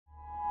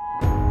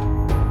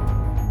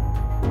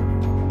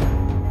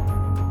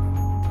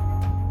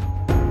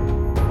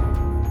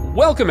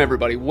Welcome,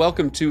 everybody.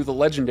 Welcome to the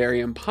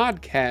Legendarium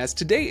podcast.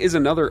 Today is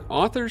another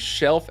Author's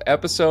Shelf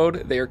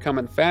episode. They are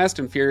coming fast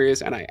and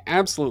furious, and I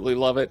absolutely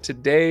love it.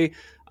 Today,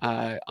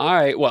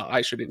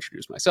 I should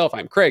introduce myself.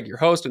 I'm Craig, your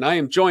host, and I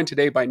am joined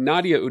today by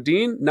Nadia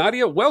Uddin.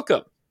 Nadia,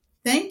 welcome.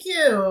 Thank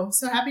you.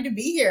 So happy to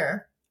be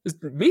here.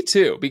 Me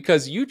too,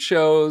 because you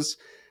chose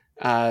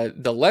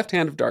The Left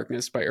Hand of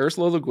Darkness by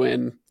Ursula Le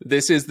Guin.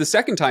 This is the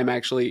second time,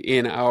 actually,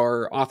 in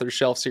our Author's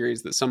Shelf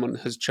series that someone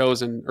has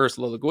chosen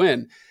Ursula Le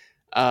Guin.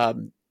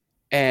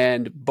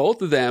 And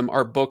both of them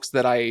are books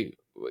that I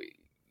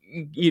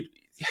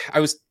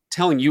was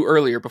telling you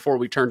earlier before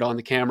we turned on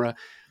the camera.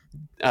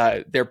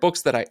 They're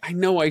books that I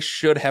know I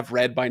should have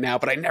read by now,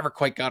 but I never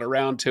quite got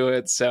around to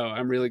it. So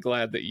I'm really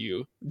glad that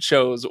you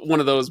chose one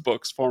of those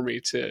books for me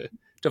to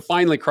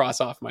finally cross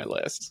off my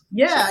list.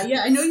 Yeah.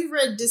 I know you've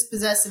read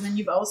Dispossessed, and then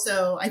you've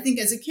also, I think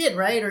as a kid,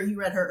 right? Or you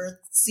read her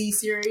Earthsea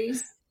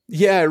series?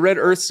 Yeah, I read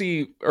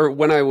Earthsea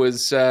when I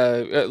was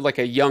like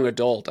a young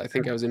adult. I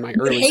think I was in my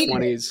early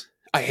 20s.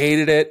 I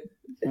hated it,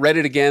 read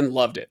it again,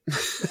 loved it.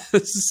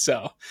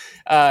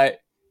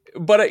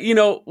 But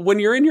when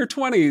you're in your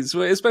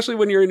 20s, especially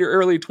when you're in your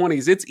early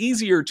 20s, it's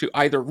easier to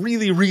either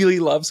really, really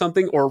love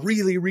something or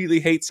really,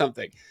 really hate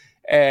something.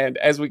 And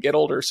as we get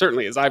older,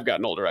 certainly as I've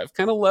gotten older, I've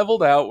kind of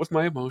leveled out with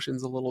my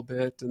emotions a little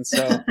bit. And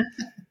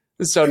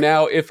so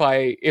now if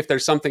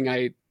there's something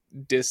I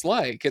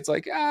dislike, it's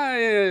like,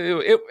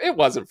 it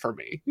wasn't for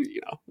me,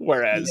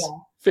 whereas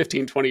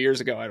 15, 20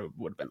 years ago, I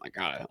would have been like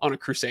on a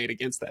crusade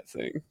against that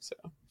thing. So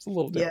it's a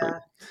little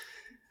different.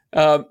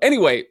 Yeah.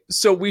 Anyway,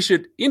 so we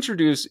should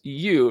introduce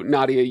you,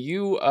 Nadia.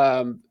 You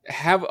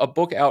have a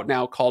book out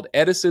now called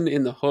Edison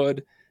in the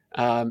Hood.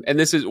 And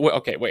this is,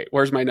 okay, wait,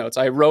 where's my notes?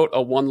 I wrote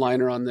a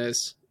one-liner on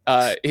this.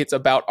 It's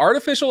about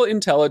artificial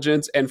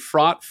intelligence and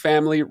fraught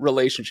family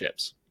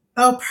relationships.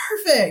 Oh,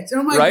 perfect.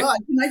 Oh my God.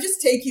 Can I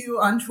just take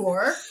you on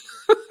tour?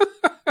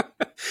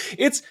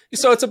 It's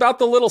about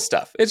the little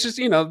stuff. It's just,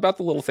 about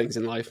the little things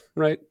in life,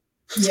 right?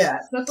 Yeah,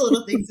 it's about the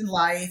little things in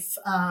life.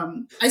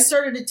 I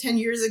started it 10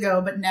 years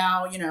ago, but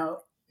now,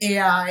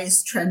 AI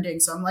is trending.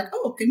 So I'm like,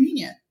 oh,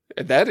 convenient.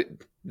 That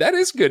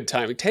is good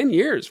timing. 10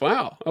 years.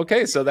 Wow.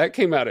 Okay. So that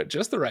came out at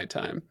just the right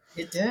time.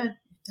 It did.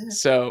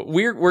 So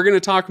we're going to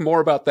talk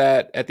more about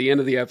that at the end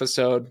of the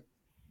episode.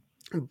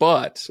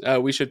 But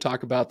we should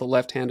talk about The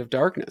Left Hand of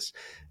Darkness.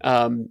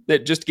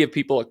 Just to give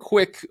people a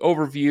quick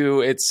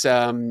overview,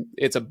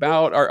 it's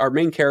about our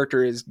main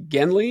character is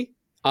Genli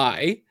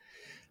I,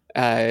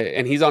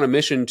 and he's on a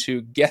mission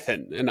to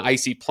Gethin, an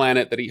icy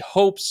planet that he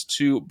hopes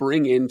to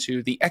bring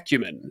into the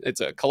Ecumen. It's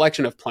a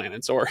collection of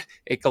planets, or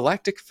a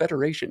galactic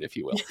federation, if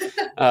you will.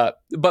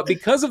 But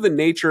because of the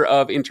nature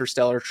of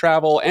interstellar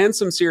travel and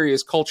some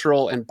serious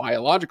cultural and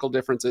biological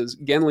differences,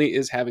 Genli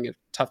is having a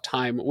tough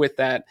time with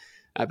that.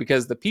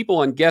 Because the people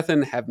on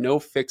Gethin have no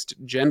fixed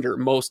gender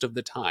most of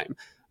the time,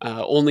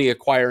 only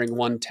acquiring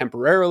one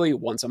temporarily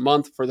once a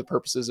month for the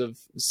purposes of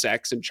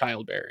sex and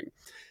childbearing.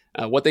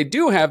 What they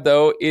do have,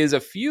 though, is a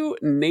few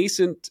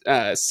nascent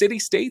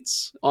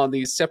city-states on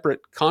these separate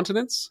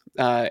continents,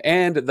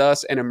 and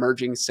thus an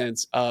emerging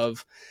sense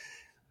of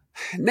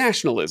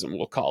nationalism,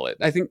 we'll call it.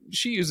 I think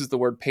she uses the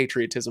word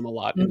patriotism a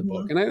lot in the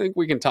book, and I think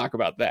we can talk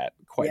about that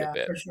quite a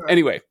bit. For sure.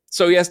 Anyway,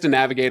 so he has to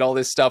navigate all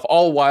this stuff,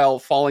 all while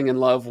falling in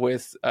love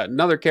with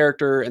another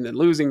character and then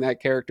losing that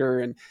character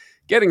and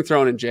getting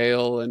thrown in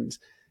jail and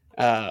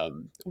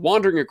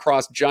wandering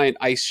across giant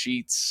ice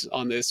sheets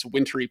on this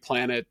wintry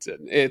planet.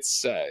 And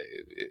it's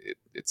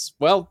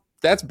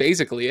that's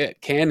basically it.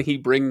 Can he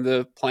bring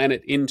the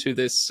planet into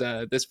this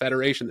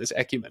federation, this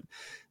Ecumen?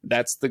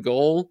 That's the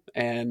goal,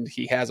 and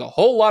he has a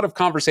whole lot of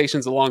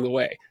conversations along the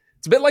way.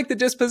 It's a bit like The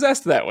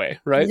Dispossessed that way,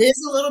 right? It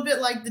is a little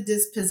bit like The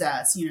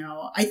Dispossessed.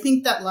 I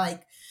think that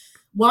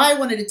why I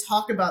wanted to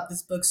talk about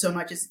this book so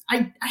much is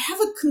I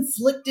have a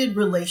conflicted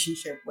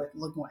relationship with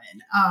Le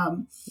Guin.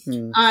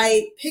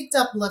 I picked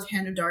up Left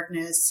Hand of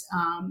Darkness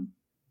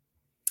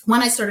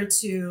when I started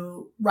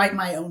to write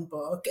my own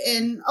book,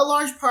 and a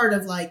large part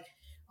of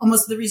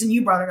almost the reason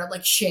you brought it up,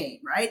 shame,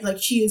 right?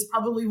 She is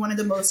probably one of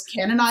the most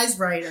canonized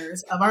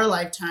writers of our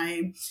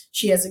lifetime.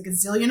 She has a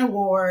gazillion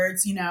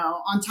awards,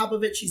 on top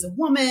of it, she's a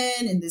woman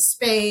in this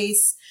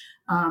space.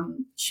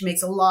 She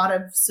makes a lot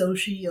of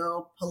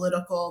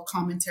socio-political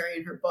commentary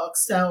in her book.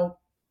 So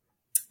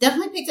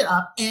definitely picked it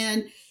up,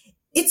 and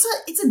it's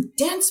a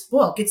dense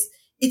book.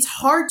 It's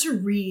hard to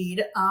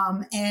read,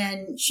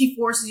 and she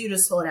forces you to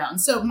slow down.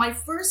 So my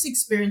first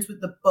experience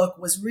with the book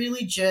was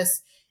really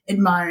just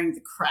admiring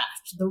the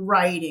craft, the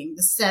writing,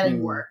 the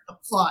setting work, the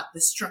plot, the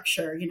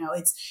structure.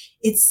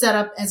 It's set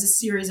up as a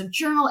series of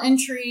journal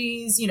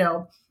entries,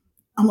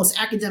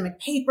 almost academic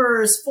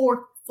papers,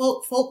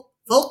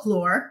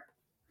 folklore,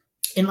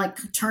 and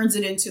turns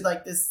it into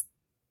this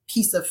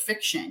piece of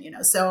fiction,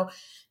 So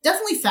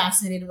definitely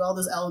fascinated with all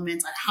those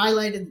elements. I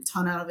highlighted a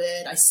ton out of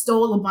it. I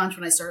stole a bunch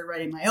when I started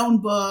writing my own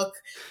book.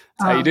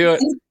 That's how you do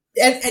it.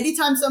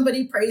 anytime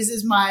somebody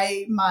praises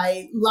my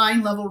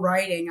line level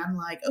writing, I'm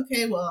like,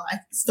 okay, well, I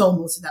stole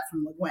most of that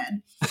from Le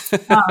Guin.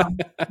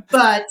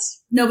 But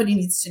nobody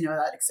needs to know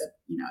that except,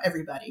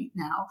 everybody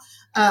now.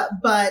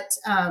 But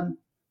I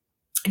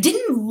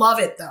didn't love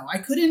it though. I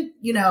couldn't,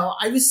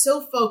 I was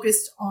so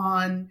focused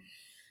on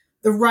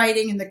the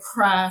writing and the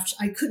craft.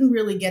 I couldn't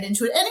really get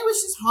into it. And it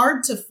was just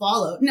hard to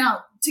follow.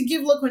 Now, to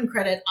give Le Guin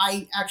credit,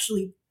 I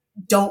actually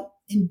don't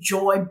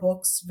enjoy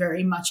books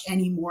very much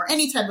anymore,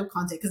 any type of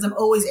content, because I'm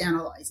always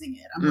analyzing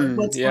it. I'm like,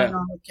 what's going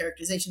on with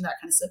characterization,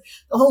 that kind of stuff.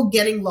 The whole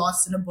getting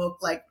lost in a book,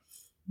 like,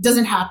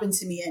 doesn't happen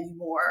to me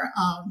anymore.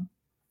 And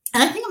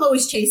I think I'm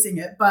always chasing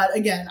it, but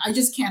again, I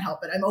just can't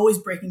help it. I'm always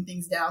breaking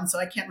things down, so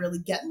I can't really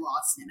get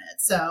lost in it.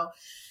 So,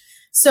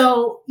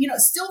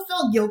 still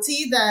felt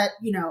guilty that,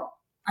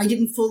 I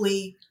didn't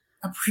fully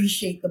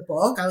appreciate the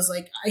book. I was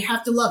like, I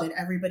have to love it.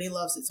 Everybody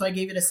loves it. So I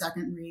gave it a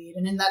second read.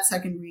 And in that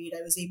second read,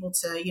 I was able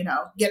to,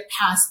 get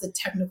past the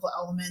technical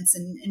elements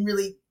and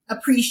really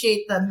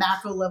appreciate the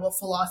macro level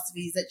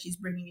philosophies that she's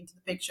bringing into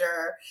the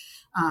picture.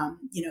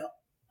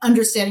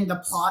 Understanding the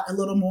plot a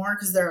little more,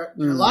 because there are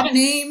a lot of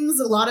names,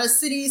 a lot of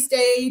city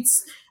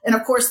states, and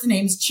of course the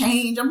names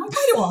change. I'm like,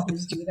 why do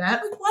authors do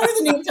that? Like, why do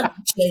the names have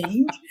to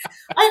change?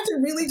 I have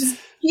to really just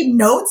keep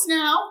notes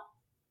now.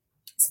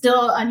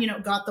 Still,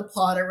 got the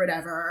plot or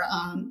whatever.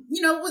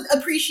 With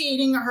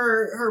appreciating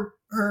her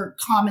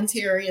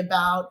commentary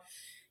about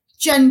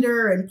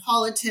gender and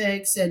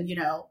politics, and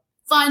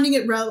finding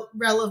it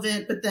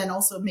relevant, but then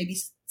also maybe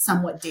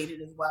somewhat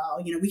dated as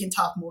well. We can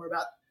talk more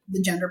about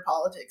the gender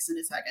politics in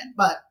a second,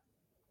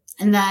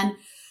 and then,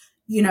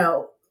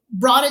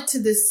 brought it to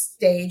this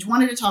stage,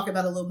 wanted to talk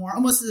about it a little more,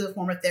 almost as a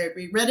form of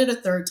therapy, read it a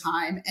third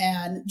time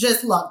and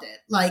just loved it.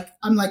 Like,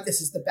 I'm like,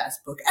 this is the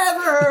best book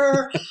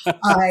ever.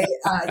 I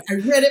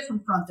read it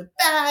from front to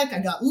back. I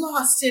got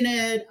lost in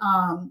it.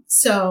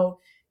 So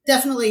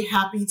definitely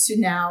happy to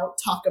now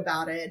talk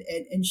about it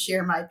and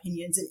share my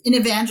opinions and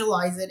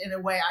evangelize it in a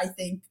way I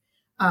think,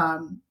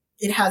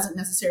 it hasn't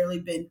necessarily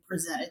been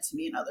presented to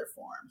me in other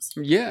forms.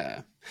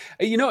 Yeah.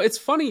 It's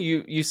funny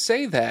you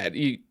say that.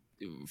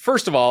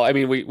 First of all, I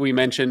mean, we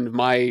mentioned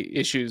my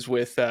issues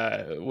with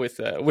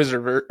Wizard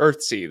of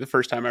Earthsea the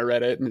first time I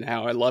read it, and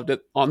how I loved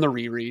it on the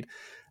reread.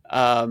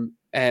 And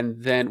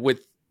then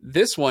with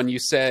this one, you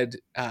said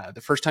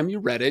the first time you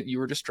read it, you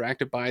were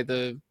distracted by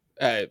the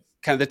kind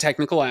of the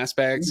technical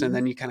aspects, and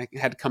then you kind of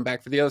had to come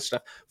back for the other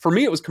stuff. For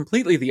me, it was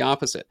completely the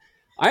opposite.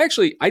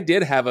 I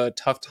did have a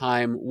tough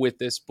time with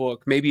this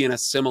book, maybe in a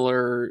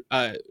similar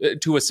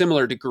to a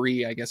similar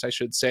degree, I guess I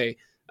should say,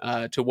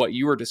 to what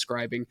you were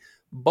describing,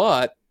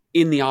 but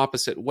in the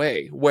opposite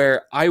way,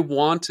 where I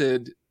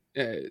wanted,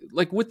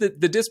 like with the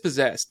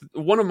Dispossessed,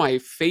 one of my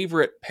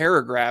favorite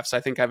paragraphs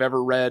I think I've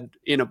ever read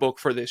in a book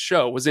for this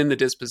show was in the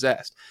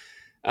Dispossessed.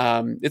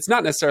 It's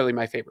not necessarily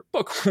my favorite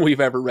book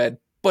we've ever read,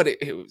 but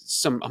it was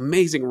some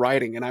amazing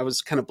writing, and I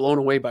was kind of blown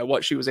away by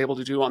what she was able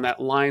to do on that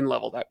line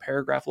level, that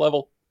paragraph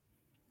level.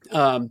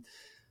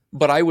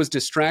 But I was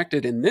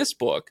distracted in this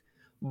book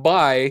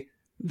by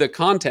the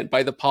content,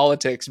 by the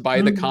politics, by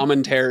the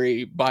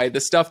commentary, by the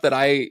stuff that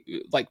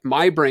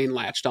my brain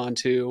latched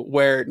onto,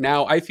 where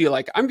now I feel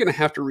like I'm going to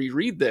have to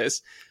reread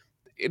this,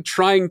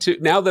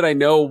 now that I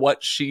know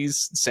what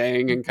she's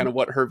saying and kind of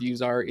what her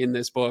views are in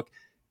this book,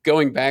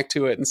 going back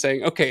to it and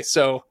saying, okay,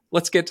 so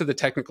let's get to the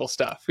technical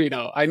stuff.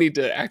 I need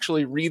to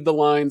actually read the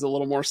lines a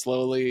little more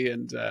slowly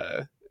and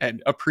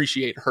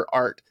appreciate her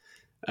art.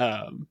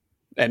 And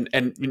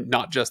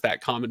not just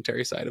that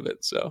commentary side of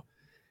it. So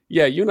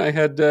yeah, you and I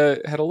had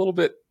a little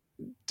bit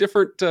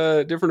different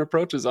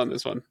approaches on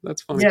this one.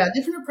 That's funny. Yeah,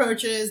 different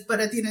approaches, but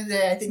at the end of the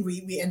day, I think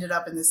we ended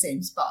up in the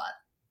same spot.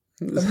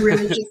 Of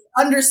really just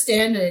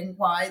understanding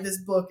why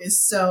this book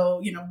is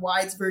so,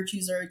 why its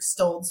virtues are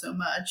extolled so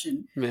much,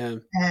 and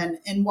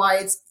why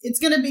it's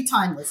going to be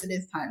timeless. It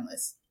is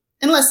timeless,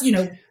 unless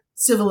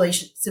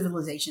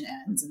civilization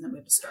ends, and then we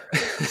have to start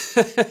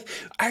over.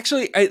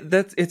 Actually,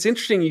 it's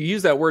interesting you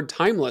use that word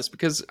timeless,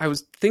 because I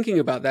was thinking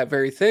about that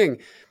very thing.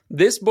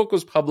 This book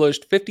was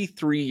published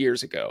 53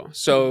 years ago,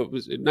 so it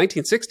was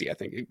 1960, I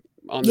think.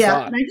 On the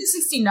dot.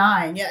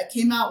 1969. Yeah, it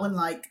came out when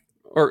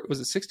or was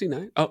it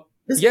 69? Oh,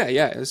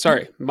 yeah.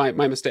 Sorry, my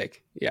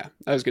mistake. Yeah,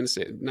 I was going to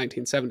say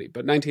 1970, but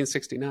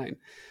 1969.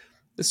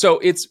 So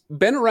it's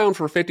been around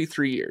for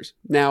 53 years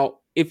now.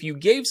 If you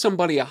gave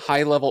somebody a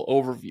high-level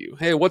overview,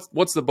 hey,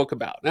 what's the book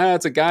about?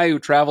 It's a guy who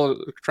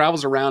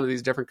travels around to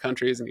these different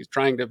countries, and he's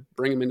trying to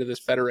bring them into this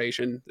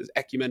federation, this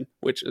ecumen,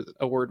 which is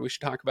a word we should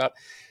talk about.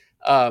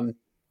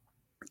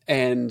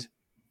 And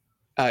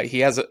he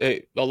has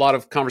a lot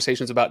of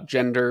conversations about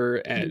gender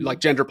and like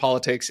gender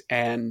politics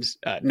and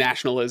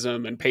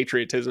nationalism and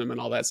patriotism and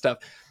all that stuff,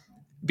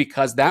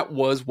 because that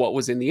was what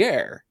was in the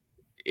air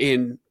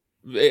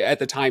at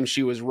the time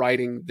she was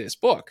writing this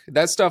book.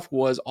 That stuff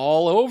was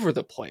all over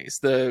the place.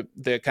 The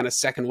kind of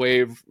second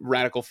wave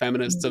radical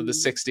feminists of the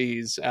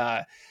 60s,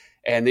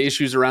 and the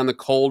issues around the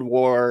Cold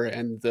War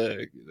and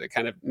the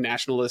kind of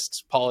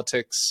nationalist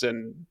politics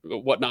and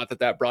whatnot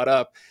that brought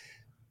up.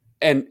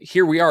 and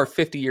here we are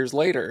 50 years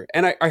later.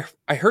 And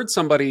I heard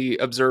somebody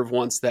observe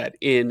once that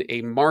in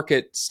a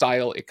market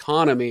style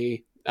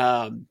economy,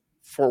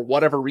 for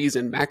whatever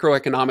reason,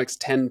 macroeconomics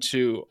tend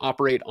to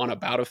operate on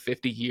about a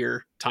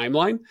 50-year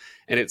timeline,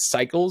 and it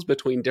cycles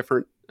between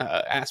different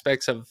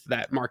aspects of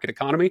that market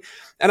economy.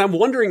 And I'm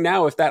wondering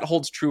now if that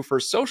holds true for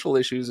social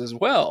issues as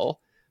well,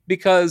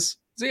 because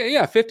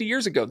yeah, 50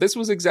 years ago, this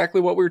was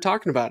exactly what we were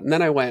talking about. And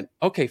then I went,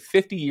 okay,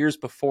 50 years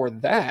before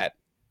that,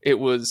 it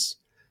was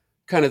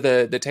kind of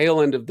the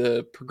tail end of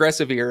the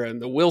progressive era and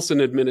the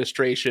Wilson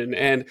administration,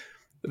 and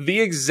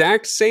the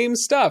exact same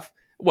stuff.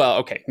 Well,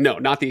 okay, no,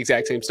 not the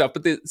exact same stuff,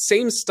 but the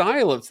same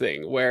style of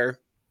thing where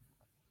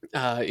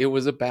it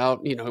was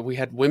about, we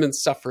had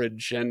women's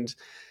suffrage and,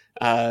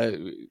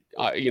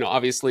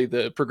 obviously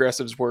the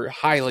progressives were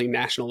highly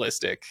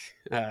nationalistic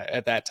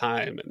at that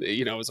time. And,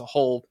 it was a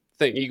whole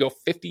thing. You go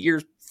 50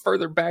 years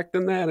further back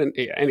than that. And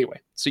yeah, anyway,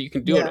 so you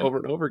can do it over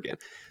and over again.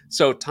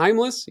 So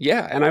timeless.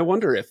 Yeah. And I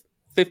wonder if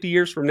 50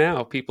 years from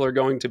now, people are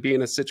going to be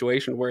in a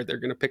situation where they're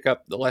going to pick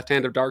up The Left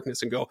Hand of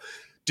Darkness and go,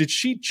 did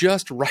she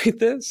just write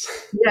this?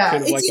 Yeah.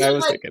 Kind of like I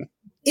was thinking.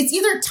 It's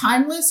either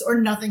timeless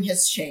or nothing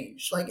has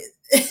changed. Like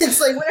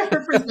it's like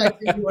whatever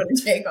perspective you want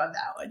to take on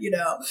that one,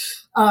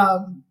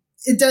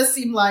 it does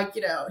seem like,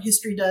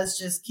 history does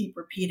just keep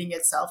repeating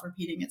itself.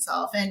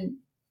 And,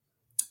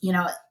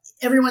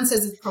 everyone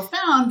says it's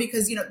profound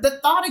because, the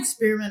thought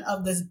experiment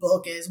of this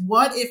book is,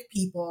 what if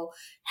people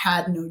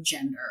had no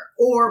gender?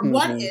 Or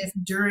what if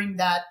during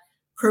that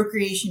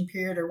procreation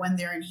period or when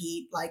they're in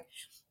heat, like,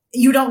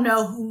 you don't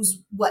know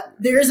who's what.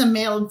 There is a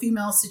male and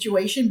female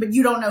situation, but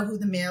you don't know who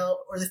the male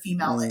or the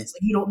female is.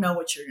 Like, you don't know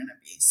what you're going to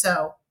be.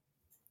 So,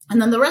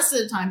 and then the rest of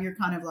the time you're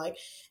kind of like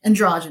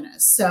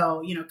androgynous.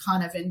 So,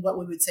 kind of in what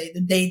we would say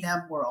the they,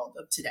 them world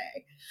of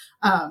today.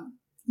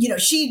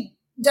 She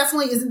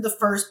definitely isn't the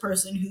first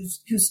person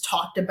who's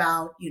talked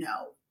about,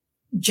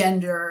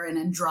 gender and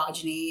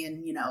androgyny,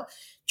 and,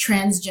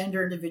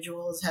 transgender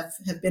individuals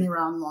have been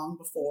around long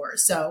before.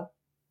 So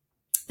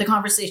the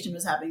conversation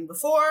was happening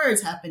before,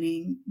 it's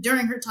happening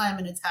during her time,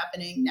 and it's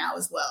happening now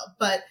as well.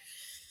 But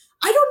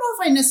I don't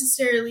know if I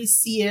necessarily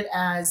see it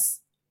as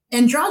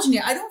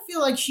androgyny. I don't feel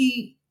like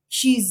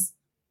she's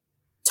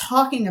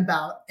talking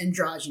about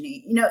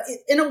androgyny.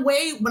 In a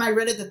way, when I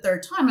read it the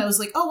third time, I was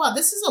like, oh, wow,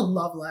 this is a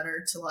love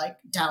letter to like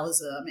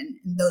Taoism and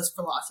those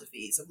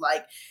philosophies of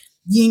like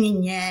yin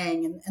and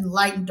yang and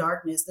light and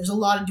darkness. There's a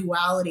lot of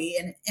duality,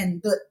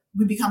 and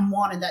we become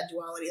one in that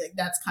duality. Like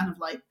that's kind of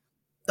like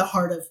the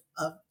heart of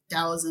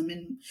Taoism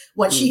and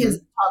what she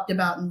has talked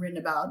about and written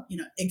about,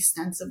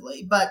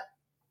 extensively. But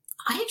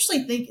I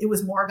actually think it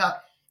was more about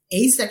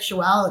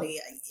asexuality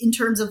in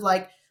terms of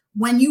like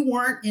when you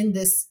weren't in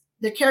this,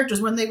 the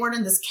characters, when they weren't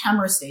in this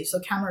camera stage.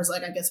 So camera is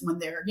like, I guess when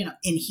they're,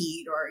 in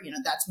heat, or,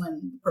 that's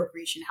when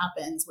procreation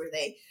happens, where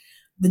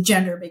the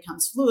gender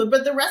becomes fluid.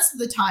 But the rest of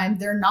the time,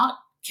 they're not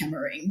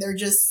chimering.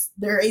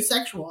 They're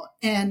asexual.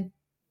 And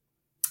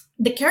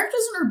the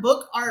characters in her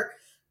book are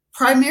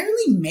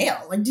primarily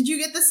male. Like, did you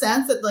get the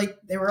sense that like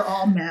they were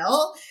all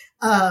male?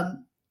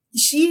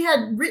 She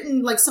had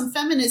written, like, some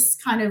feminists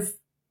kind of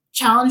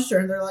challenged her,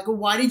 and they're like, well,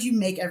 why did you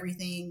make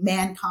everything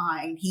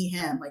mankind, he,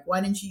 him? Like, why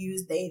didn't you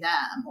use they,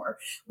 them? Or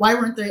why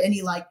weren't there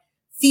any like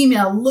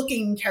female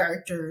looking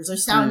characters or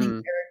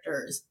sounding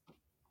characters?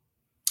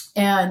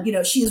 And,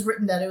 she has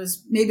written that it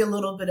was maybe a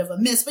little bit of a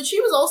miss, but she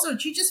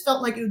just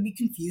felt like it would be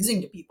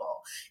confusing to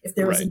people if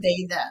there was a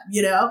they,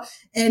 them,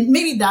 and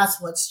maybe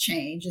that's what's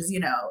changed is,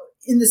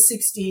 in the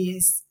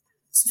 60s,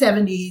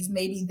 70s,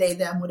 maybe they,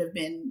 them would have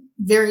been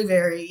very,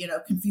 very,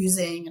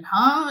 confusing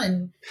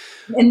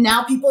and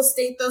now people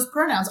state those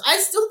pronouns. I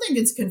still think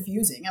it's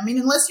confusing. I mean,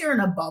 unless you're in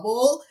a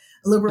bubble,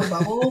 a liberal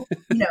bubble,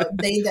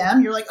 they,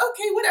 them, you're like,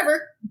 okay,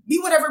 whatever, be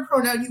whatever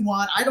pronoun you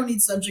want. I don't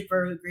need subject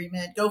verb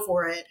agreement. Go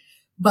for it.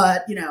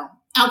 But,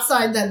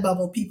 outside that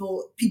bubble,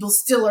 people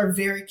still are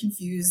very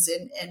confused,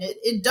 and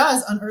it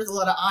does unearth a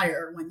lot of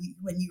ire when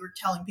you were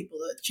telling people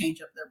to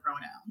change up their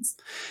pronouns.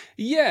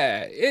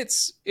 Yeah,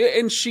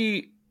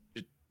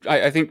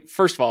 I think,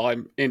 first of all,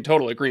 I'm in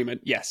total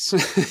agreement. Yes,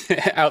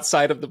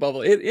 outside of the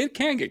bubble, it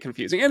can get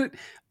confusing. And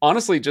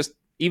honestly, just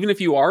even if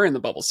you are in the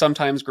bubble,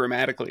 sometimes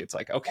grammatically, it's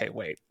like, okay,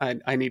 wait,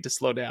 I need to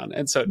slow down.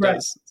 And so it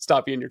does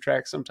stop you in your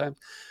tracks sometimes.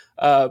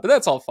 But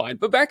that's all fine.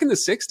 But back in the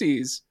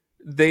 60s,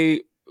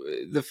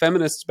 the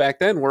feminists back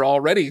then were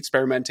already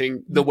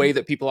experimenting the way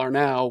that people are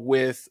now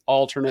with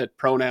alternate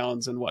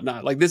pronouns and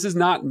whatnot. Like, this is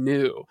not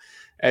new,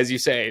 as you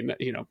say,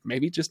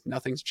 maybe just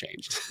nothing's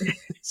changed.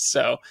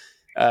 So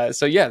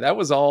yeah, that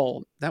was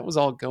all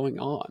going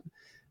on.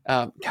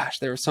 Gosh,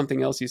 there was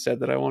something else you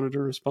said that I wanted to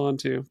respond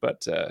to,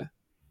 but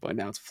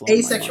now it's flown.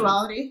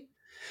 Asexuality.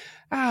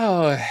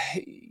 Oh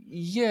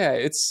yeah.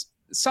 It's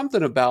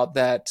something about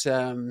that.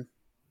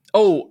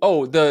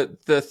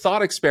 The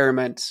thought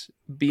experiment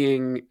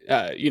being,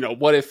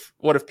 what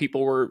if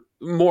people were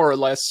more or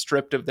less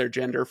stripped of their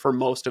gender for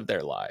most of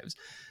their lives?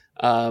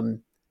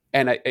 And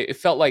it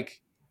felt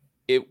like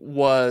it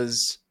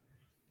was,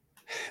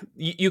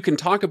 you can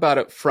talk about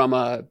it from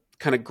a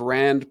kind of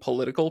grand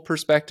political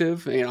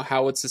perspective,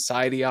 how would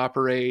society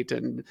operate,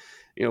 and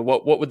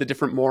what would the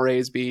different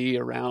mores be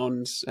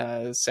around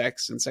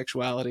sex and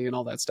sexuality and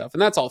all that stuff.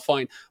 And that's all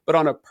fine. But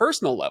on a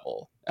personal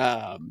level,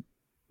 on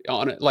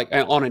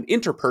an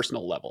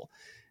interpersonal level,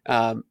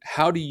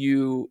 how do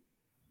you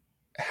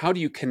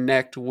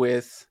connect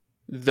with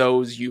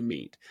those you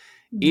meet?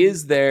 Mhm.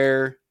 Is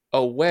there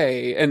a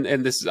way, and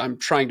this is, I'm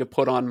trying to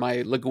put on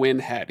my Le Guin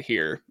hat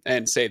here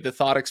and say the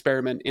thought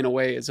experiment in a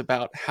way is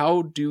about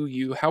how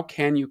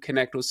can you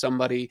connect with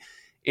somebody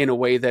in a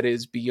way that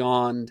is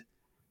beyond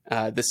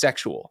the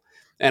sexual?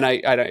 And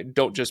I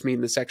don't just mean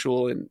the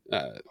sexual and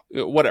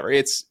whatever.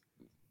 It's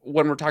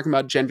when we're talking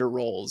about gender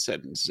roles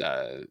and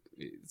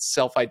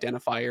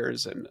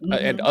self-identifiers and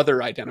Mhm. other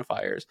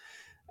identifiers.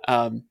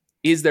 Um,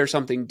 is there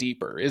something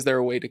deeper? Is there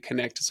a way to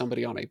connect to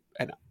somebody on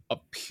a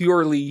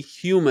purely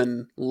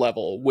human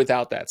level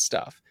without that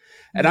stuff?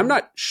 And I'm Mhm.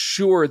 not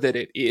sure that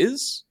it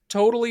is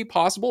totally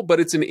possible, but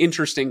it's an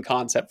interesting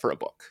concept for a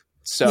book.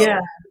 Yeah. So,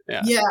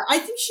 yeah. Yeah. I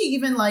think she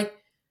even like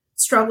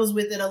struggles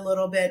with it a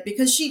little bit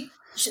because she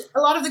a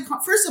lot of the,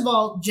 first of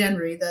all,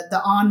 Genry,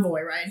 the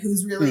envoy, right?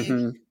 Who's really,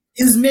 Mm-hmm.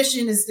 his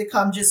mission is to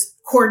come just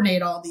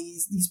coordinate all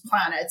these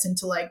planets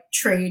into like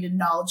trade and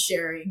knowledge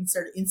sharing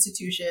sort of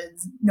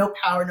institutions, no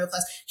power, no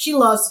class. She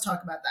loves to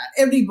talk about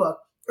that. Every book,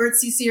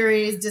 Earthsea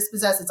series,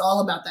 Dispossessed, it's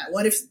all about that.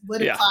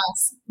 Yeah.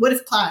 What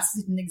if class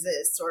didn't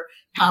exist, or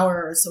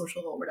power or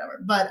social or whatever?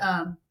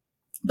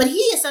 But he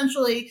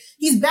essentially,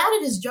 he's bad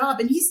at his job,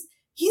 and he's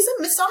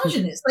a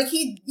misogynist. Like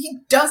he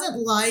doesn't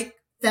like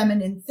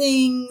feminine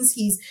things.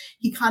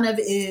 He kind of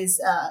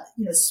is,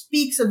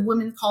 speaks of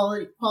women's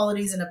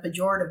qualities in a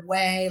pejorative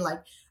way. Like,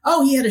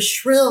 oh, he had a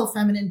shrill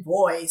feminine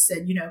voice,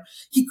 and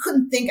he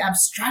couldn't think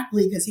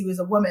abstractly because he was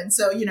a woman.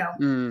 So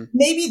Mm.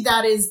 maybe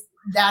that is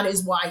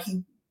why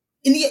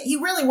he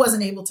really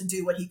wasn't able to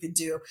do what he could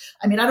do.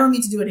 I mean, I don't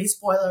need to do any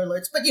spoiler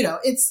alerts, but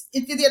it's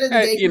at the end of the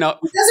day, he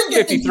doesn't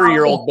get the job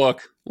 53-year-old done.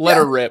 book. Let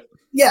her rip.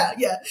 Yeah.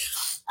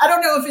 I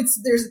don't know if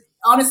there's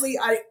honestly,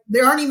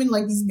 there aren't even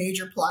like these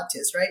major plot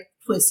twists, right?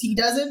 He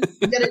doesn't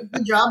get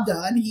the job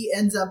done. He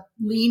ends up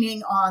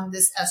leaning on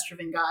this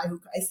Estroven guy, who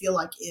I feel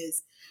like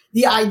is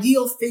the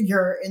ideal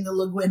figure in the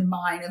Le Guin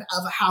mind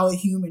of how a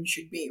human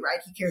should be, right?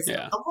 He cares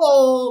about the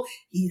whole.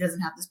 He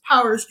doesn't have this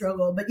power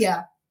struggle, but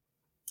yeah,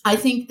 I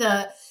think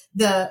the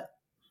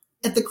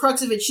at the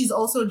crux of it, she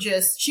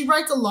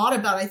writes a lot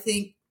about, I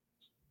think,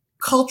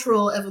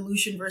 cultural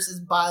evolution versus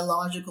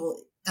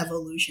biological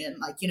evolution,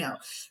 like,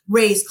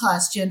 race,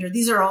 class, gender.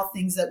 These are all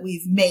things that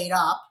we've made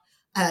up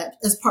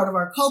as part of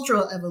our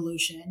cultural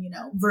evolution,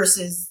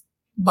 versus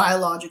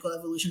biological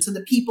evolution. So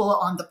the people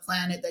on the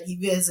planet that he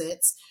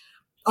visits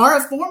are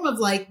a form of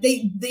like,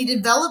 they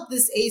develop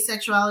this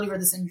asexuality or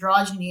this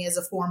androgyny as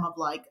a form of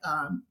like,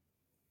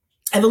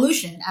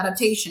 evolution,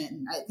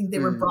 adaptation. I think they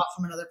were brought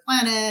from another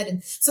planet.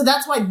 And so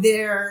that's why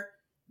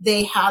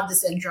they have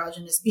this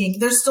androgynous being.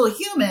 They're still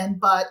human,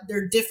 but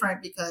they're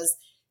different because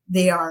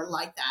they are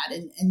like that.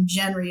 And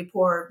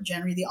poor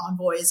Genry, the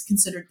envoy, is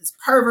considered this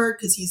pervert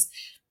because he's,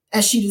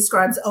 as she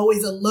describes,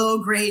 always a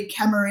low grade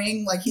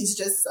Kemmering. Like he's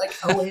just like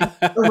always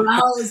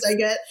aroused, I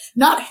get,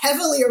 not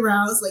heavily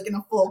aroused, like in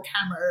a full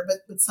Kemmer,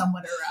 but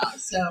somewhat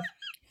aroused. So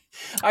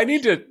I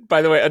need to,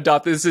 by the way,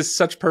 adopt this. Is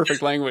such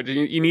perfect language.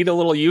 You need a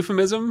little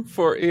euphemism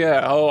for,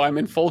 I'm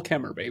in full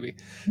Kemmer, baby.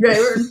 Right,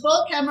 we're in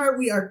full Kemmer.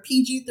 We are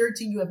PG-13.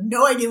 You have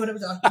no idea what I'm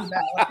talking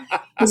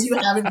about because you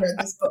haven't read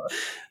this book.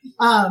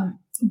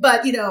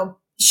 But,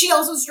 she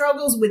also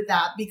struggles with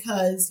that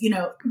because,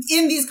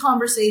 in these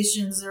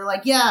conversations, they're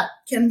like, yeah,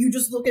 can you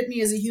just look at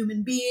me as a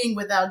human being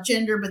without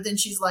gender? But then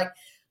she's like,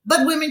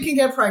 but women can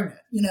get pregnant,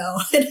 and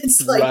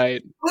it's like,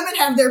 right. Women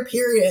have their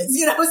periods,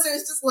 so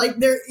it's just like,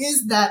 there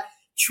is that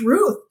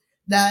truth,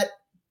 that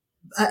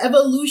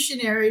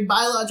evolutionary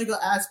biological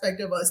aspect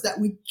of us that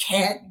we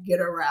can't get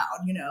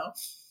around.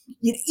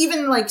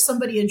 Even like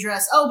somebody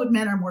addressed, oh, but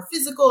men are more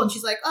physical, and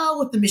she's like, oh,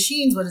 with the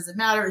machines, what does it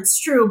matter? It's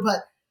true,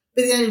 but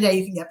at the end of the day,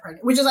 you can get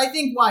pregnant, which is, I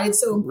think, why it's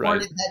so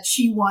important that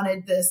she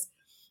wanted this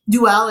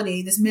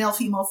duality, this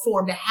male-female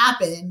form, to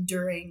happen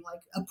during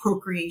like a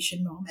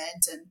procreation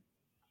moment. And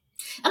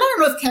I don't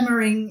know if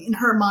Kemmering in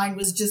her mind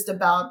was just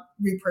about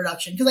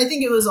reproduction, because I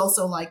think it was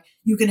also like,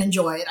 you can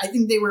enjoy it. I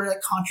think they were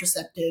like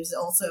contraceptives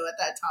also at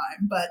that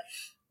time,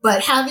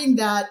 but having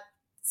that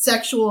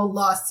sexual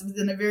lust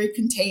within a very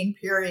contained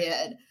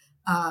period,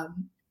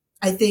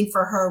 I think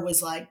for her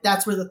was like,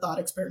 that's where the thought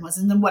experiment was,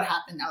 and then what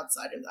happened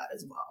outside of that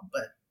as well.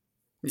 But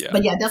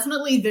yeah,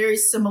 definitely very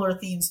similar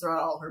themes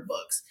throughout all her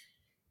books.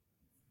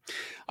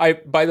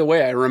 By the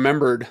way, I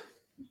remembered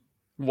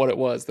what it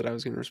was that I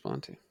was going to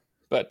respond to.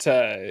 But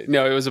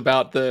no, it was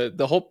about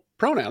the whole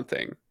pronoun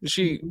thing.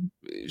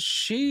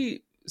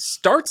 She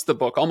starts the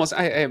book almost,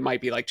 it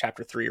might be like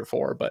chapter 3 or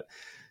 4, but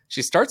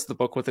she starts the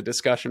book with a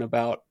discussion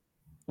about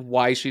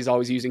why she's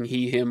always using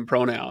he, him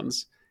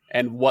pronouns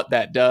and what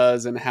that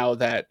does, and how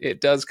that it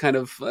does kind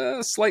of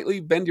slightly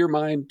bend your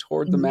mind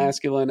toward the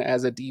masculine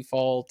as a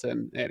default.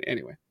 And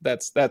anyway,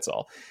 that's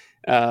all.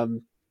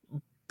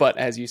 But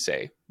as you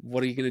say,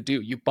 what are you going to do?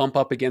 You bump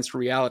up against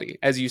reality.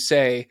 As you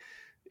say,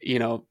 yeah,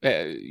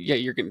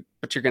 you're going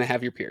to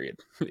have your period.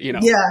 Yeah,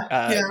 yeah.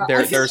 I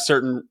feel There are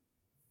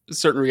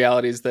certain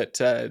realities that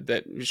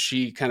that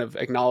she kind of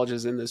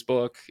acknowledges in this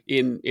book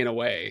in a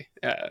way.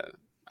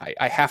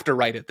 I have to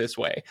write it this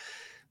way,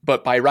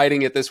 but by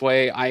writing it this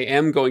way, I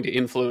am going to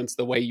influence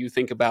the way you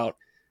think about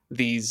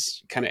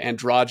these kind of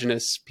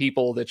androgynous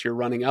people that you're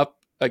running up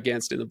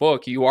against in the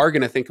book. You are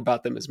going to think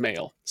about them as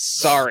male.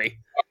 Sorry.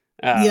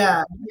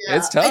 yeah,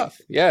 It's yeah.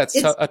 tough. Yeah, it's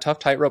It's a tough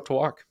tightrope to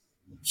walk.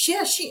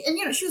 yeah, she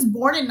was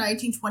born in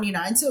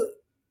 1929, so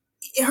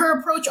her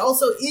approach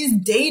also is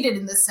dated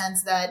in the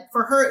sense that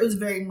for her it was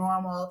very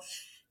normal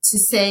to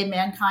say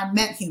mankind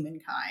meant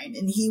humankind,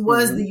 and he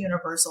was Mm-hmm. the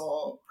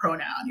universal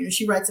pronoun.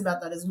 She writes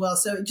about that as well,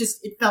 so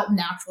it felt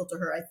natural to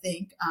her, I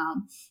think,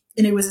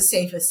 and it was a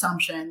safe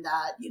assumption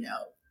that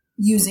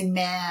using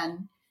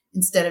man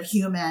instead of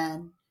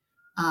human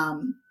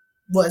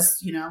was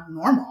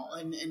normal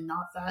and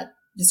not that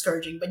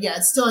discouraging. But yeah,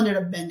 it still ended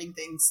up bending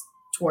things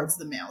towards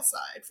the male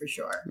side for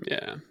sure.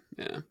 Yeah,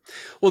 yeah.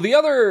 Well, the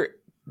other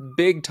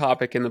big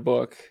topic in the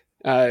book,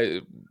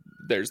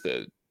 there's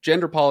the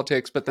gender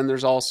politics, but then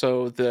there's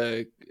also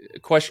the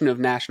question of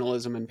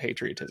nationalism and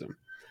patriotism.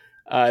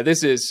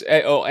 This is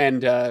well,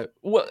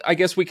 I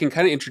guess we can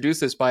kind of introduce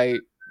this by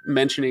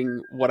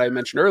mentioning what I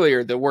mentioned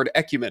earlier, the word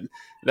ecumen.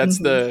 That's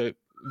Mm-hmm.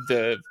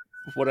 the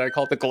what do I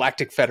call it? The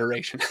Galactic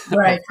Federation Right, of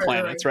right,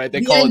 planets, right. right? They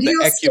The call it the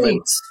ideal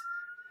ecumen,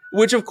 state.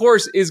 which of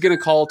course is going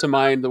to call to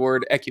mind the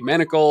word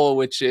ecumenical,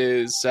 which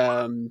is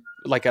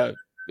like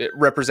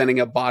representing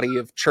a body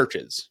of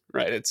churches,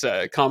 right? It's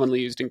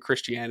commonly used in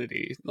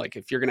Christianity. Like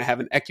if you're going to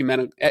have an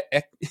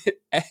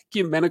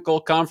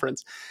ecumenical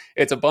conference,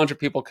 it's a bunch of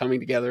people coming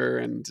together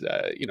and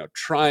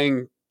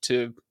trying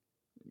to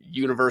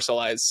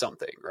universalize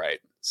something, right?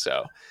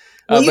 So,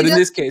 Well, you but in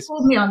this definitely case,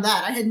 told me on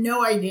that. I had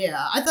no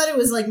idea. I thought it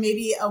was like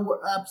maybe a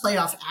play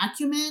off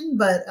acumen,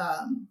 but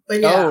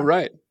yeah. oh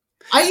right,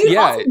 I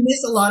yeah, often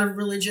miss a lot of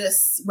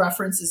religious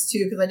references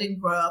too because I didn't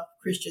grow up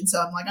Christian. So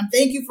I'm like,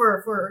 thank you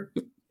for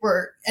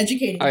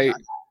educating me I on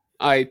that.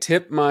 I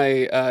tip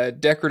my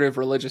decorative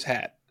religious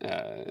hat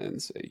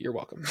and say, you're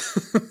welcome.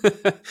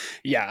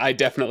 Yeah, I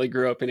definitely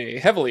grew up in a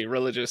heavily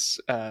religious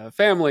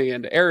family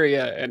and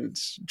area and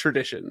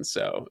tradition.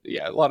 So,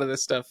 yeah, a lot of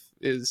this stuff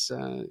is,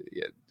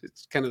 yeah,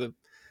 it's kind of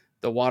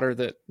the water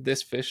that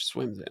this fish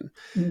swims in.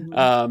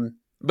 Mm-hmm.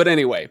 But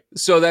anyway,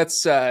 so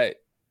that's,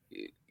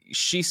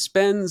 she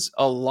spends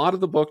a lot of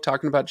the book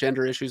talking about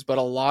gender issues, but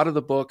a lot of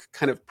the book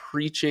kind of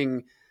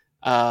preaching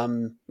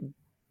um,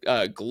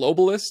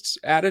 globalist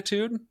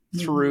attitude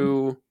Mm-hmm.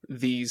 through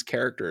these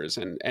characters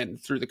and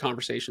through the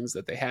conversations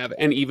that they have,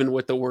 and even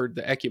with the word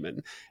the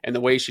ecumen and the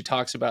way she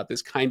talks about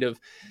this kind of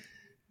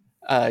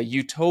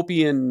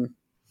utopian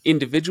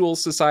individual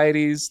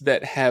societies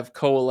that have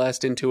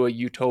coalesced into a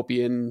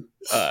utopian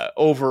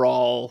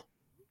overall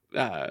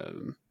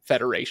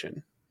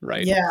federation,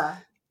 right? Yeah.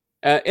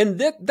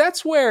 And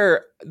that's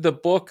where the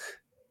book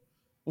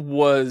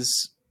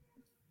was.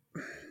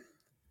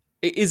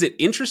 Is it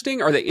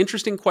interesting? Are they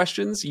interesting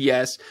questions?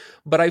 Yes,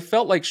 but I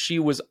felt like she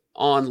was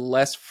on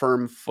less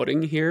firm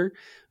footing here.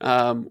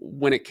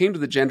 When it came to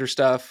the gender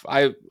stuff,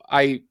 I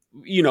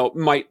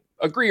might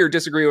agree or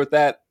disagree with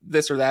that,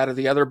 this or that or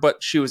the other,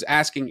 but she was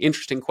asking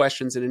interesting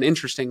questions in an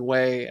interesting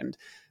way, and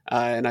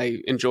I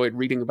enjoyed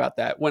reading about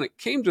that. When it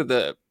came to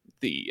the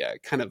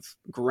kind of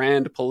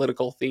grand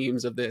political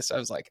themes of this, I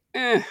was like,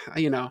 I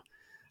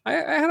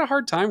had a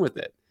hard time with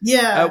it.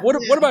 Yeah.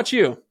 What about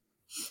you?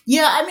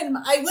 Yeah, I mean,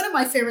 one of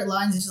my favorite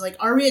lines is just like,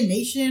 "Are we a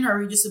nation? Or are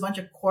we just a bunch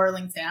of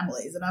quarreling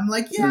families?" And I'm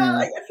like, yeah, Mm,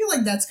 I feel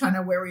like that's kind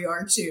of where we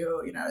are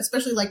too.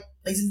 Especially like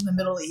places in the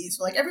Middle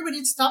East, like everybody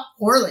needs to stop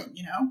quarreling.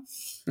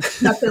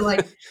 Not to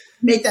like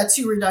make that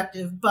too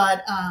reductive,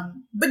 but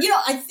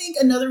I think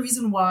another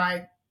reason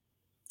why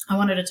I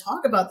wanted to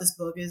talk about this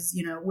book is,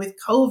 with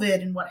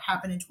COVID and what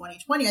happened in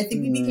 2020, I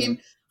think we became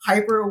mm,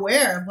 hyper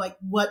aware of like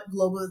what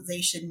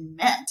globalization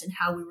meant and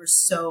how we were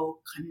so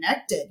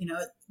connected.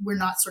 We're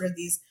not sort of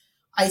these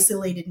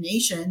isolated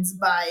nations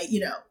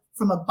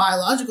from a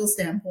biological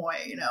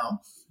standpoint,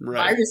 right.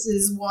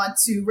 viruses want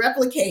to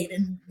replicate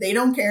and they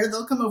don't care.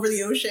 They'll come over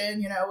the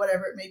ocean,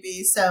 whatever it may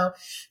be. So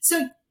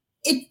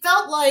it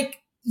felt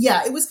like,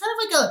 yeah, it was kind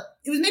of like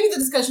it was maybe the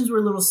discussions were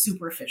a little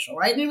superficial,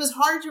 right? And it was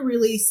hard to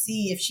really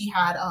see if she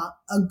had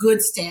a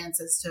good stance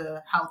as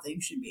to how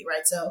things should be,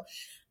 right? So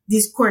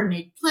these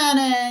coordinate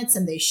planets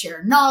and they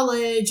share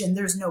knowledge and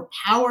there's no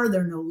power,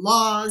 there are no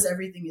laws.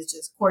 Everything is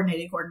just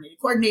coordinated, coordinated,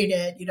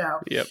 coordinated.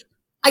 Yep.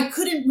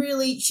 She didn't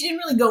really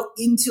go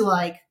into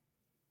like,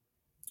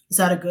 is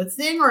that a good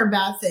thing or a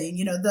bad thing?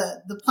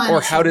 The Or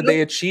planet how showed did no.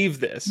 they achieve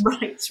this?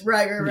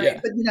 Right.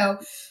 Yeah. But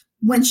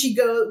when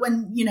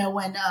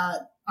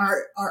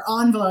our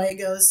envoy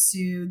goes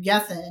to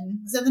Gethin,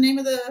 is that the name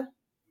of the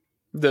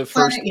The planet?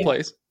 first Yeah.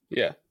 place.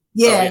 Yeah. Oh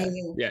Yeah, yeah. yeah,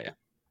 yeah. Yeah.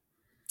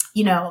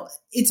 Yeah.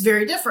 It's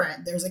very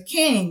different. There's a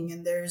king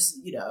and there's,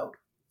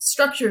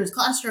 structures,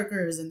 class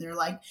structures, and they're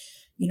like,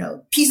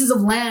 pieces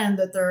of land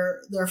that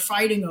they're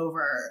fighting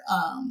over.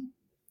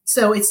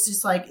 So it's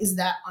just like, is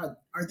that,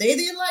 are they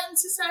the enlightened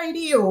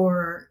society,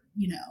 or,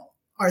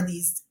 are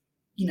these,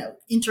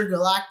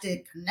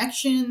 intergalactic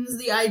connections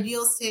the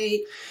ideal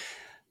state?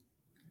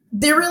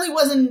 There really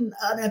wasn't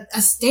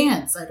a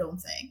stance, I don't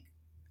think.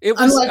 It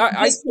was, Unlike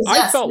I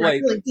Dispossessed, felt where I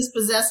like, feel like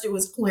Dispossessed, it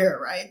was clear,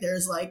 right?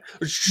 There's like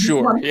this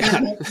sure, one yeah.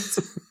 planet.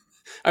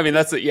 I mean,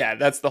 that's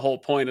the whole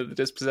point of the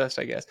Dispossessed,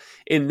 I guess.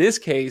 In this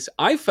case,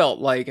 I felt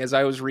like, as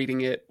I was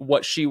reading it,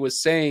 what she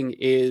was saying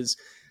is,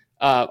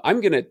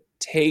 I'm going to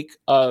take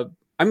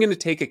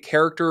a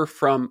character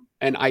from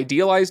an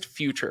idealized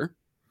future,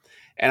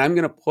 and I'm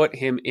going to put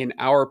him in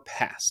our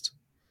past.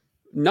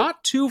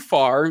 Not too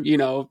far,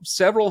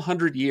 several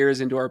hundred years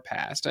into our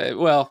past.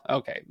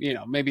 Okay,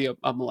 maybe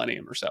a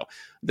millennium or so.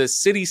 The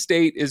city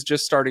state is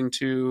just starting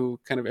to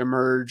kind of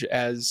emerge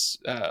as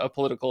a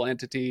political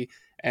entity,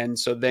 and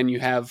so then you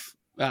have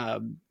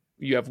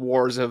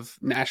wars of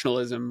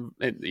nationalism,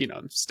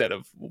 instead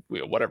of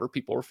whatever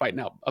people were fighting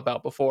out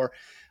about before.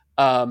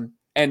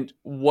 And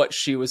what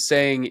she was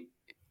saying,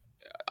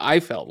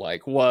 I felt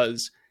like,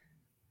 was,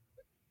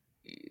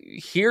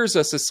 here's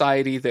a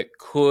society that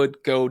could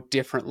go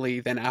differently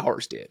than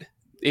ours did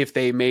if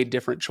they made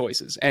different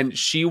choices. And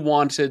she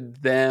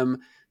wanted them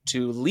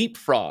to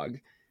leapfrog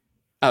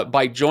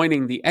by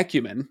joining the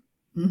Ecumen.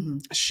 Mm-hmm.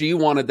 She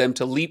wanted them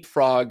to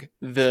leapfrog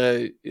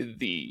the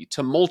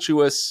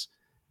tumultuous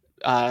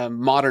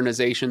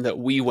modernization that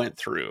we went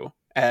through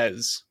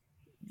as,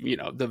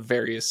 the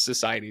various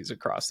societies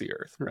across the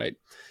earth, right?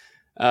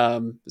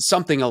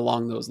 Something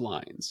along those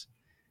lines.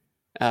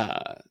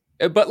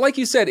 But like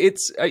you said,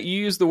 it's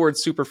you use the word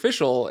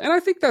superficial, and I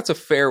think that's a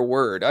fair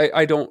word.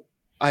 I don't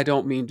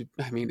mean to.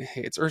 I mean,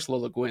 hey, it's Ursula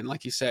Le Guin,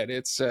 like you said.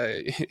 It's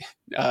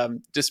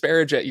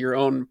disparage at your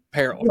own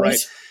peril, right?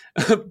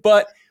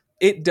 But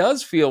it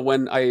does feel,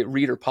 when I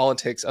read her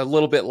politics, a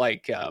little bit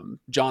like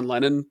John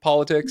Lennon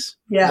politics.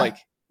 Yeah. Like,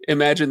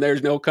 imagine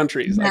there's no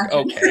countries. Like,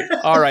 okay,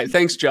 all right,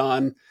 thanks,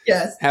 John.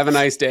 Yes. Have a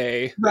nice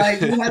day.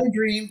 Right. You had a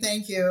dream.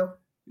 Thank you.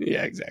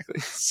 Yeah, exactly.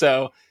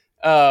 So,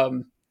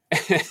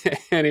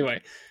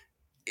 anyway.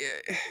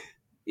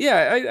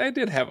 Yeah, I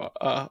did have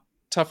a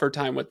tougher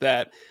time with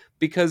that,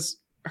 because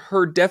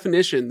her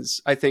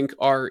definitions, I think,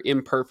 are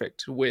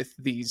imperfect with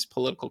these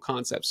political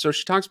concepts. So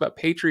she talks about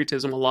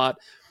patriotism a lot,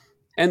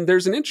 and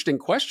there's an interesting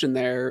question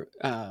there.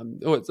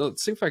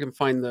 Let's see if I can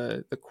find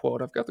the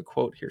quote. I've got the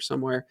quote here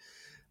somewhere.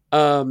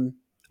 Estraven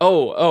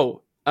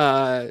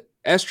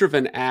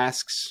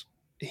asks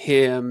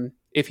him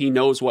if he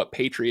knows what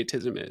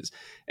patriotism is.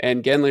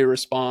 And Genly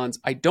responds,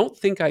 I don't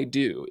think I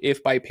do,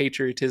 if by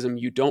patriotism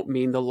you don't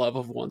mean the love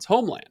of one's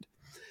homeland.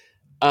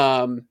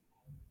 And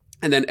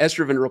then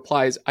Estraven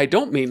replies, I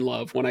don't mean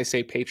love when I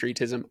say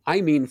patriotism.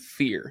 I mean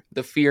fear,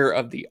 the fear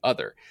of the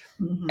other.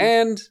 Mm-hmm.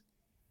 And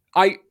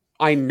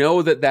I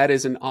know that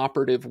is an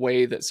operative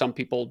way that some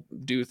people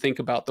do think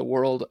about the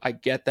world. I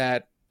get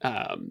that.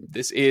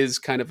 This is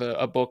kind of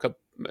a book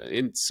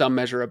in some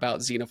measure about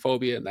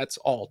xenophobia, and that's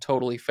all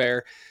totally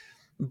fair.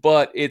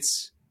 But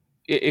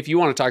if you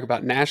want to talk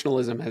about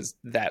nationalism as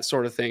that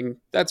sort of thing,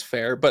 that's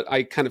fair. But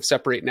I kind of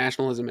separate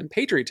nationalism and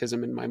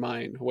patriotism in my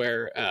mind,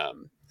 where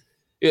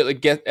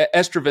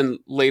Estraven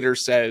later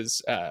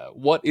says,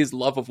 what is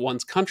love of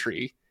one's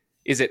country?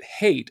 Is it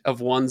hate of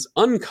one's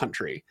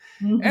uncountry?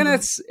 Mm-hmm. And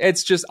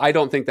it's just, I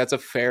don't think that's a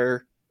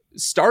fair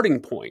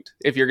starting point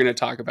if you're going to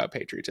talk about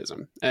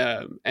patriotism.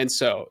 And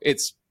so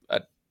it's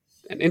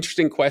an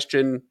interesting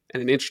question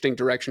and an interesting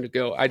direction to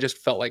go. I just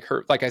felt like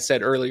like I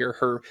said earlier,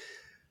 her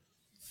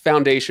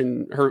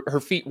foundation, her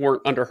feet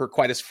weren't under her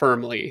quite as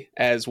firmly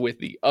as with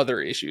the other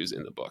issues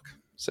in the book.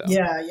 So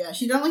yeah,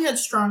 she definitely had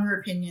stronger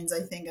opinions,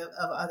 I think, of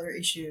other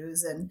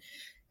issues, and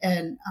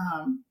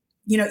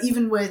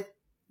even with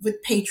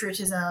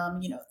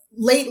patriotism,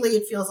 lately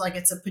it feels like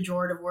it's a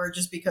pejorative word,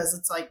 just because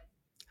it's like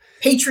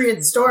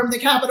patriots stormed the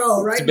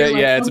Capitol, right?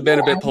 It's been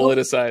a bit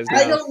politicized.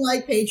 I don't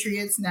like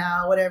patriots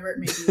now, whatever it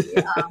may be.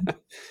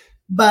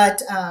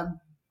 But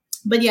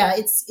yeah,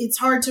 it's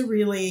hard to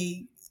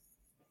really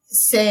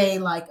say,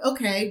 like,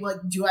 okay,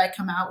 well, do I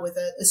come out with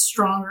a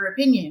stronger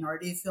opinion, or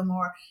do you feel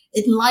more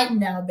enlightened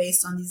now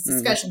based on these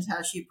discussions? Mm-hmm.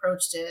 How she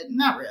approached it?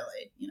 Not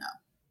really,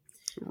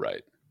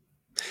 Right.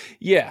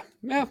 Yeah,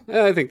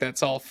 I think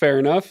that's all fair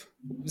enough.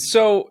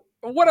 So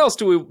what else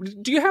do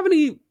you have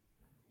any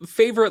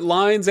favorite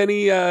lines,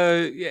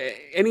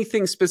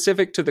 anything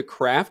specific to the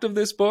craft of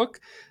this book?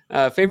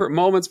 Favorite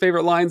moments,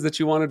 favorite lines that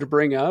you wanted to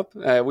bring up?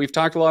 We've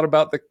talked a lot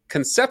about the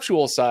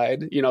conceptual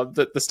side,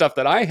 the stuff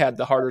that I had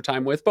the harder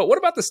time with, but what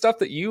about the stuff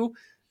that you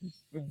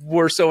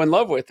were so in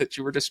love with that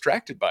you were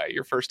distracted by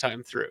your first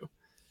time through?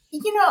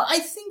 I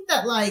think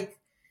that, like,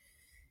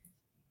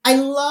 I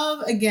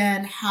love,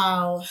 again,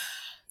 how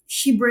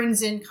she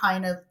brings in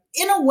kind of,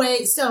 in a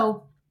way,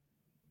 so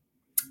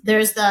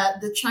there's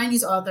the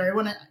Chinese author,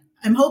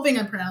 I'm hoping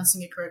I'm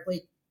pronouncing it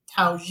correctly,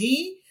 Tao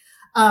Ji.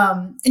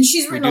 And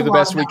she's written we do the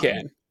best we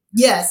can.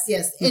 Yes.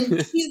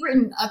 And she's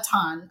written a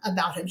ton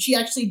about him. She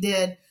actually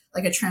did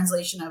like a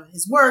translation of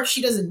his work.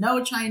 She doesn't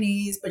know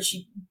Chinese, but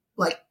she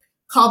like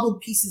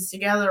cobbled pieces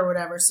together or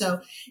whatever.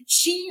 So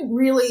she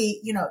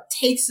really,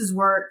 takes his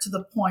work to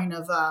the point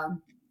of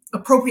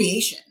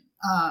appropriation.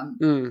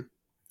 Mm.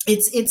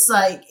 It's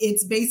like,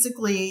 it's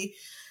basically,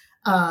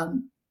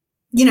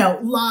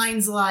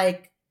 lines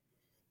like,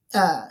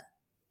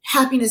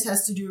 happiness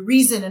has to do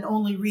reason and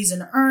only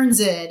reason earns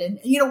it. And,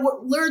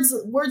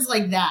 words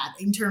like that,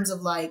 in terms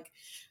of like,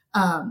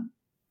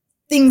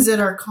 things that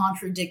are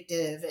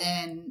contradictive,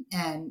 and,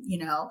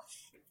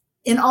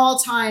 in all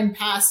time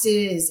past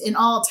is, in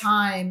all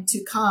time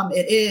to come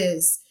it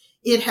is,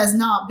 it has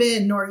not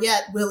been, nor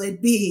yet will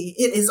it be,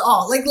 it is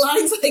all, like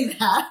lines like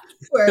that,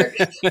 where,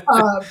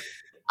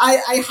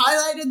 I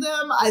highlighted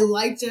them. I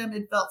liked them.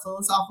 It felt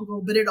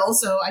philosophical, but it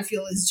also, I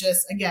feel, is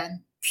just,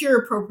 again, pure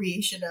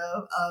appropriation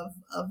of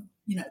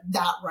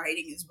that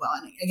writing as well.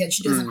 And again,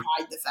 she doesn't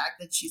hide the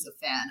fact that she's a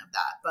fan of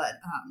that,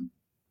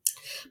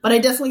 but I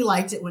definitely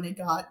liked it when it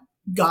got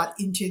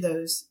into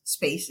those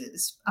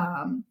spaces.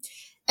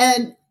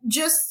 And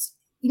just,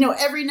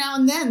 every now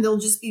and then there'll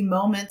just be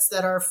moments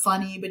that are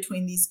funny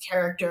between these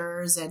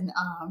characters. And,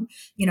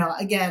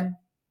 again,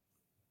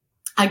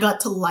 I got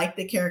to like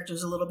the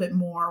characters a little bit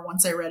more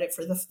once I read it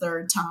for the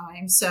third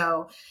time.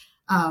 So,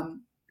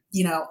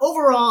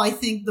 overall, I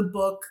think the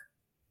book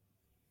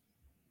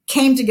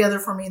came together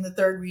for me in the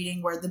third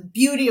reading, where the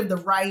beauty of the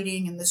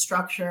writing and the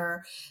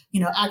structure,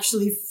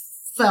 actually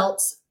felt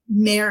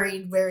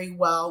married very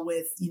well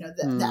with,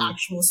 the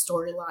actual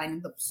storyline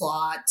and the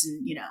plot.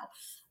 And,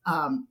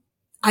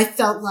 I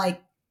felt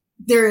like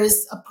there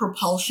is a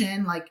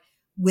propulsion, like,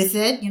 with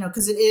it,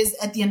 because it is,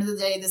 at the end of the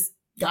day, this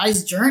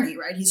guy's journey,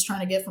 right? He's trying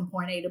to get from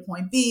point A to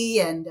point B.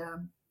 And,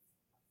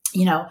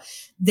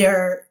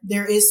 there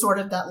is sort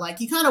of that,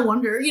 like, you kind of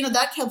wonder,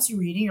 that helps you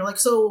reading. You're like,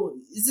 so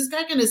is this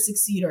guy going to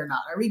succeed or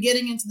not? Are we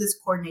getting into this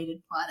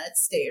coordinated planet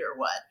state or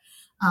what?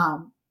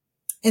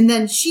 And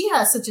then she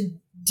has such a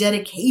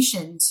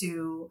dedication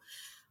to,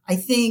 I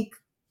think,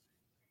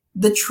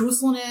 the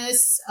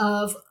truthfulness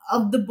of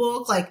the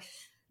book. Like,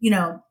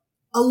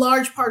 a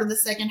large part of the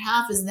second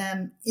half is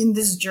them in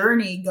this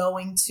journey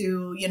going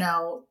to,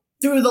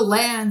 through the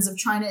lands of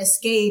trying to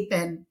escape.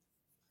 And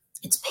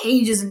it's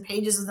pages and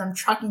pages of them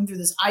trucking through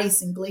this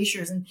ice and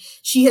glaciers. And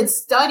she had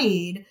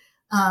studied,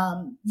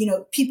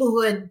 people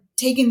who had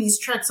taken these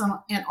treks on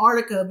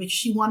Antarctica, because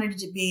she wanted it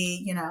to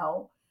be,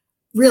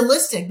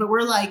 realistic. But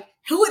we're like,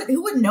 who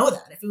would know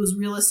that if it was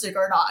realistic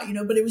or not,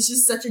 but it was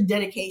just such a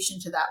dedication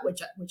to that,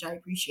 which I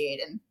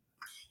appreciate.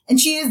 And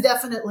she is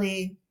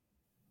definitely,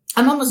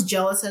 I'm almost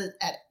jealous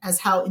as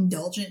how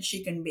indulgent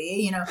she can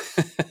be,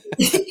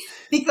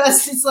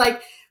 because it's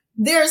like,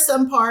 there are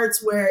some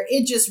parts where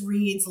it just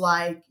reads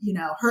like,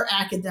 her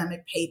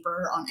academic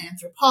paper on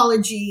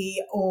anthropology,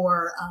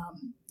 or,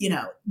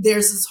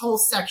 there's this whole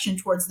section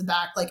towards the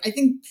back. Like, I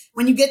think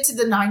when you get to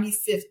the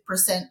 95th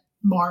percent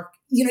mark,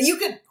 you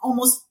could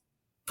almost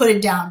put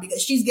it down,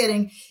 because she's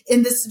getting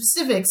in the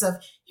specifics of,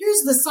 here's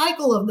the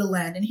cycle of the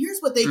land, and here's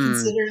what they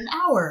consider an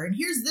hour, and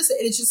here's this.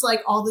 It's just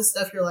like all this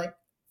stuff. You're like,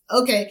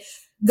 okay,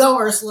 go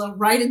Ursula,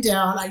 write it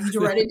down. I need to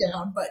write it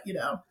down, but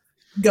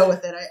go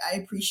with it. I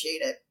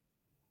appreciate it.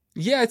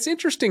 Yeah, it's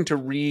interesting to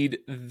read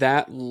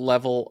that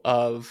level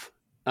of,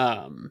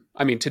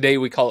 today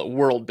we call it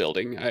world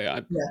building,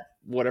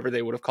 whatever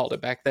they would have called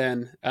it back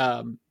then.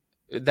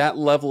 That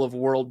level of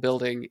world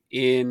building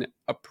in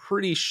a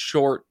pretty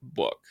short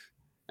book.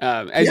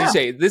 As you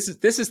say, this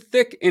is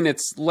thick in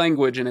its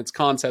language and its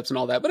concepts and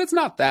all that, but it's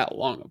not that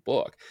long a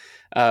book.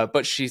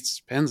 But she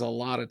spends a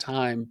lot of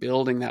time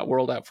building that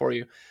world out for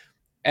you.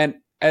 And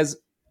as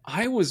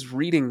I was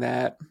reading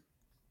this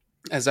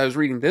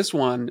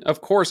one,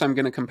 of course, I'm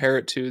going to compare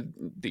it to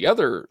the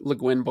other Le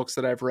Guin books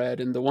that I've read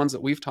and the ones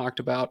that we've talked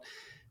about.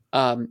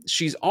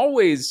 She's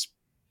always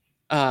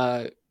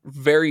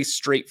very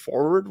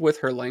straightforward with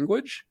her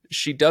language.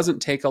 She doesn't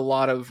take a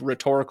lot of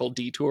rhetorical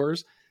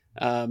detours.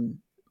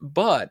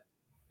 But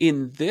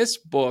in this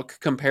book,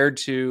 compared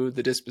to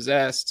The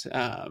Dispossessed,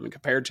 and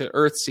compared to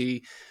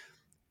Earthsea,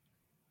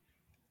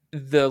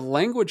 the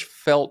language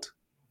felt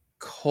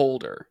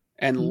colder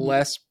and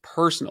less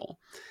personal.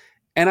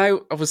 And I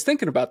was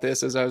thinking about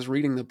this as I was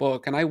reading the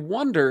book, and I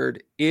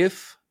wondered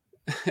if,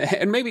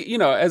 and maybe,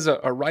 as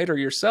a writer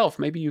yourself,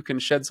 maybe you can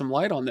shed some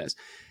light on this.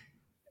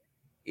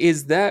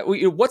 Is that,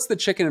 what's the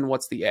chicken and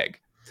what's the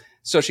egg?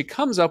 So she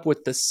comes up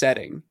with the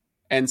setting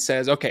and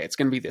says, okay, it's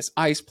going to be this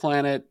ice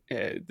planet.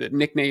 The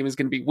nickname is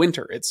going to be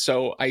Winter. It's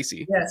so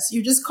icy. Yes,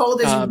 you're just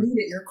cold as you read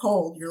it. You're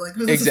cold. You're like,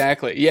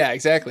 exactly. Yeah,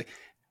 exactly.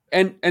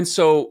 And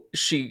so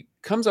she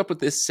comes up with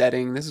this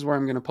setting. This is where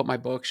I'm going to put my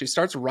book. She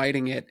starts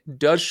writing it.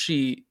 Does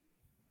she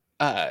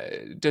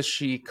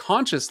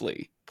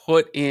consciously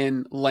put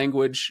in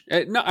language?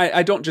 No,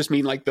 I don't just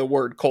mean like the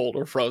word cold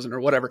or frozen or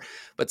whatever,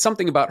 but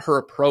something about her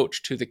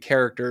approach to the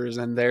characters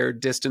and their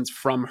distance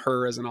from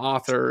her as an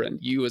author and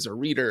you as a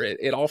reader.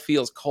 It all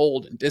feels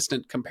cold and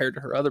distant compared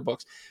to her other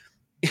books.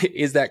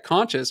 Is that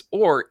conscious,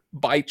 or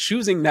by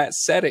choosing that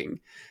setting,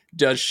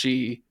 does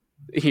she,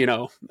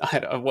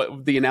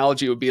 what the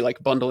analogy would be,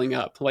 like bundling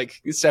up,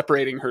 like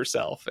separating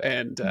herself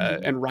and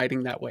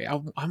writing that way?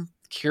 I'm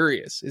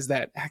curious. Is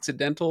that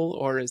accidental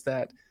or is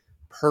that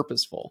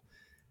purposeful?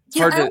 It's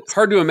Yeah,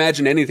 hard to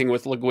imagine anything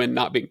with Le Guin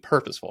not being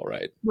purposeful,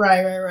 right?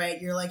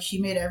 right. You're like, she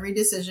made every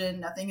decision.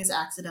 Nothing is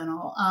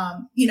accidental.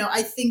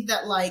 I think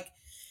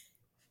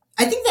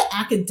the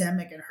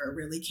academic in her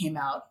really came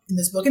out in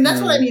this book. And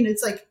that's what I mean.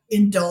 It's like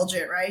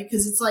indulgent, right?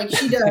 Because it's like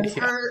she does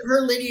Yeah.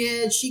 her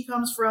lineage. She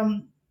comes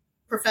from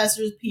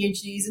professors,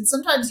 PhDs. And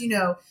sometimes,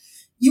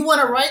 you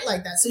want to write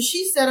like that. So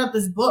she set up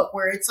this book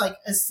where it's like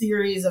a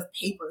series of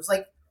papers.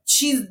 Like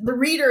the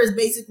reader is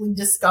basically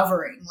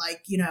discovering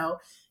like,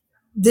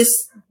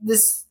 this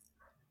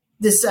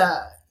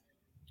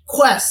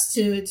quest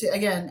to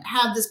again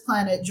have this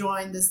planet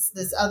join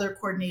this other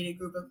coordinated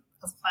group of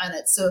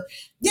planets. So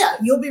yeah,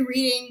 you'll be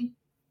reading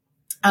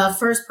a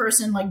first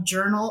person like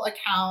journal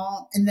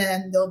account, and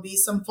then there'll be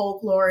some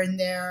folklore in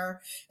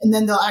there, and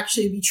then there'll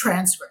actually be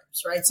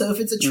transcripts, right? So if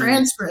it's a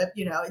transcript,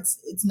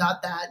 it's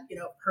not that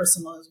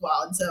personal as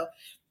well. And so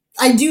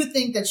I do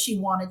think that she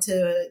wanted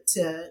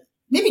to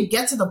maybe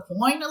get to the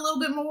point a little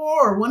bit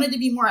more, or wanted to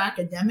be more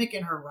academic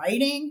in her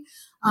writing.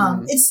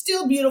 It's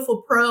still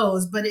beautiful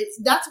prose, but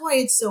that's why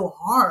it's so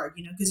hard,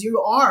 because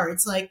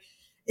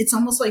it's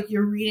almost like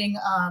you're reading,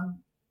 a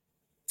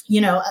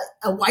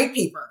white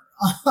paper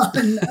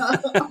on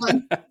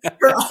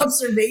her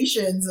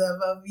observations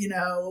of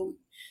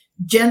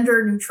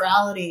gender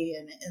neutrality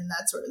and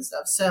that sort of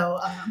stuff. So,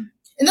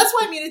 and that's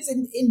why I mean, it's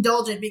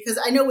indulgent, because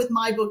I know with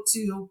my book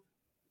too,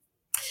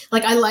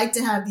 like I like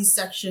to have these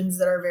sections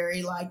that are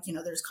very like,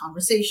 there's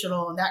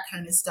conversational and that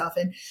kind of stuff.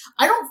 And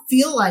I don't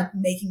feel like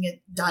making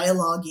it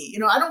dialogue-y.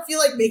 I don't feel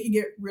like making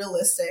it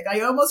realistic.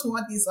 I almost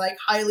want these like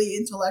highly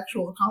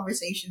intellectual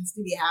conversations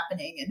to be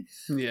happening. And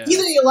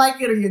either you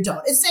like it or you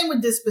don't. It's same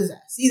with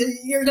Dispossessed. Either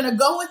you're going to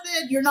go with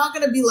it. You're not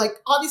going to be like,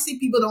 obviously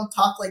people don't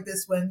talk like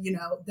this when,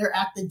 they're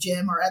at the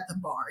gym or at the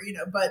bar,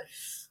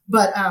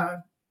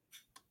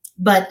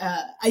 but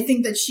I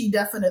think that she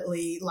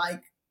definitely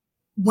like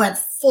went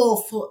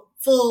full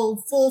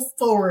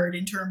forward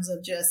in terms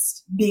of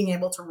just being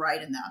able to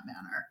write in that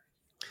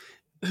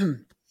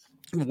manner.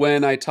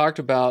 When I talked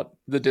about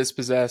The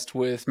Dispossessed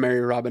with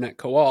Mary Robinette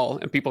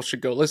Kowal, and people should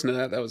go listen to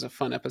that. That was a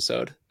fun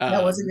episode.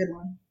 That was a good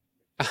one.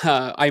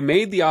 I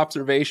made the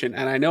observation,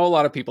 and I know a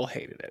lot of people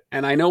hated it,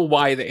 and I know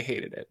why they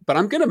hated it, but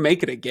I'm going to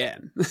make it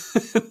again.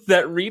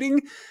 That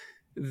reading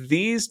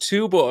these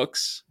two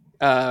books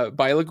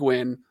by Le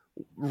Guin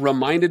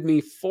reminded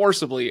me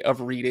forcibly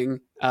of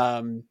reading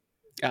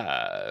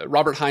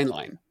Robert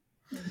Heinlein.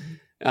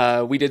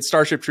 We did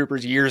Starship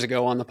Troopers years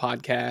ago on the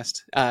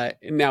podcast.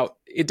 Now,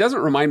 it doesn't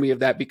remind me of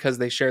that because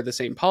they share the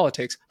same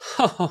politics.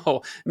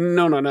 Oh,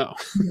 no.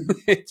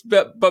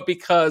 But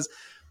because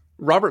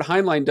Robert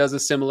Heinlein does a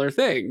similar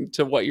thing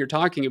to what you're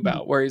talking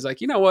about, where he's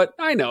like, you know what?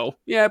 I know.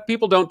 Yeah,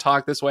 people don't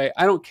talk this way.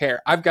 I don't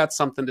care. I've got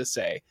something to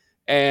say.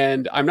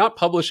 And I'm not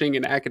publishing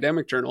in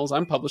academic journals.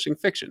 I'm publishing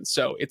fiction.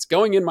 So it's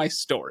going in my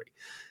story.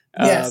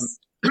 Yes.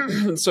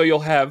 So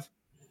you'll have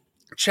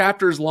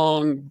chapters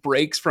long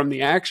breaks from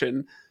the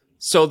action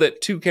so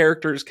that two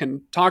characters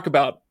can talk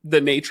about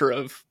the nature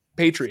of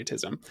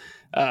patriotism.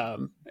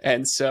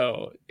 And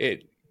so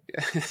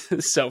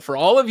so for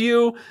all of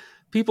you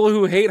people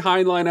who hate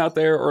Heinlein out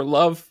there or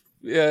love,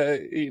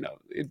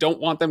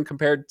 don't want them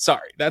compared.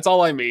 Sorry. That's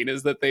all I mean,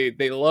 is that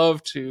they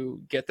love to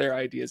get their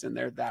ideas in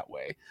there that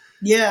way.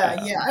 Yeah.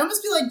 I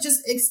almost feel like just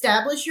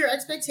establish your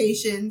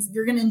expectations.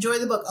 You're going to enjoy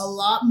the book a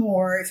lot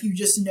more if you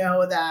just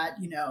know that,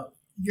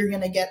 you're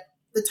going to get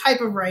the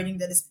type of writing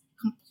that is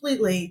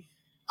completely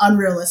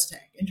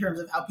unrealistic in terms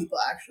of how people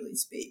actually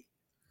speak.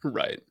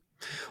 Right.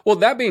 Well,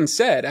 that being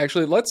said,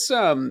 actually, let's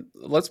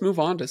move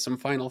on to some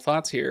final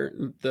thoughts here.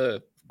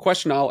 The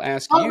question I'll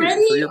ask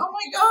already? You. Oh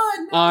my God.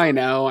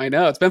 No. I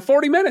know. It's been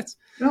 40 minutes.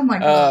 Oh my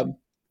God.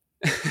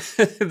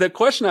 The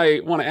question I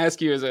want to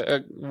ask you is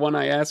one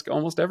I ask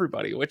almost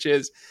everybody, which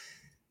is,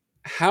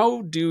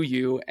 how do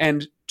you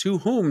and to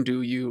whom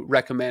do you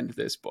recommend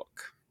this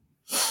book?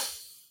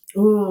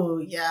 Oh,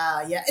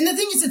 yeah. And the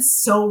thing is,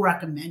 it's so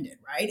recommended,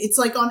 right? It's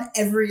like on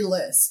every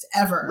list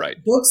ever.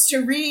 Right. Books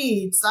to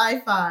read,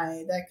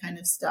 sci-fi, that kind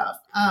of stuff.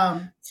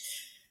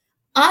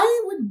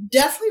 I would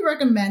definitely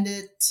recommend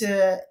it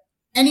to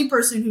any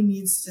person who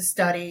needs to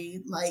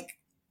study like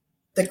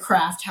the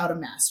craft, how to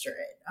master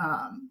it,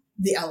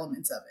 the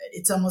elements of it.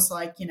 It's almost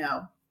like,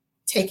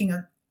 taking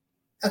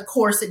a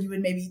course that you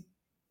would maybe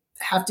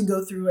have to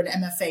go through an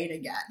MFA to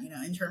get,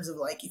 in terms of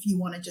like, if you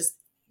want to just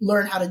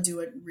learn how to do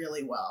it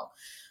really well.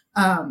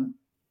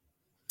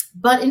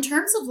 But in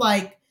terms of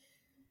like,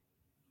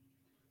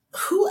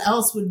 who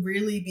else would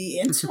really be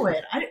into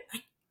it?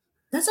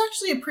 That's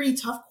actually a pretty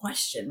tough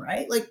question,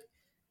 right? Like,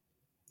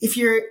 if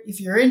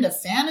you're into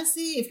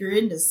fantasy, if you're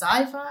into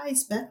sci-fi,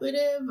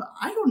 speculative,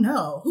 I don't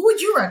know. Who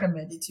would you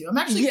recommend it to? I'm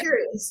actually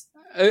curious.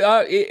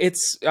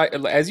 It's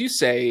as you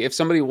say, if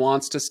somebody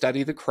wants to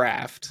study the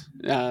craft,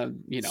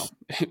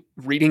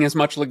 reading as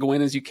much Le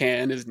Guin as you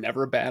can is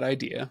never a bad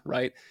idea,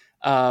 right?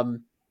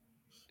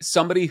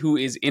 somebody who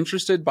is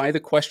interested by the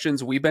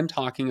questions we've been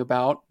talking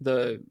about,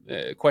 the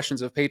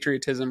questions of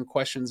patriotism,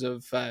 questions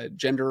of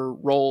gender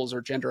roles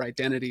or gender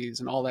identities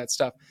and all that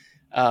stuff.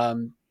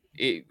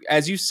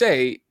 As you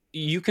say,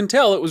 you can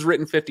tell it was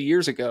written 50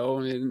 years ago.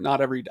 I mean, not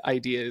every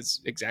idea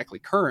is exactly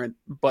current,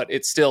 but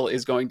it still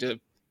is going to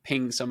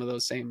ping some of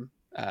those same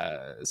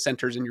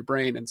centers in your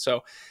brain. And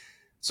so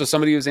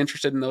somebody who's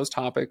interested in those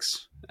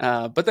topics,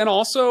 but then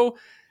also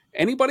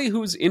anybody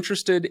who's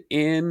interested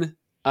in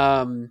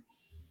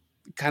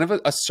kind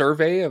of a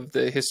survey of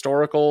the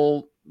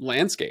historical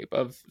landscape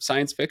of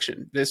science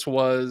fiction. This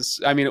was,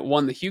 I mean, it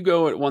won the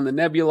Hugo, it won the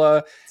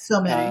Nebula.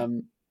 So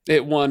many.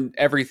 It won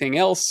everything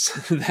else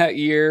that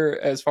year,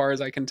 as far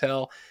as I can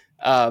tell.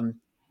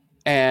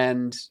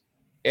 And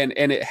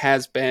it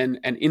has been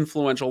an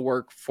influential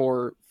work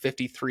for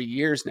 53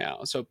 years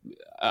now.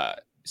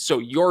 So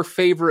your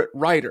favorite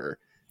writer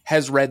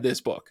has read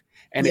this book,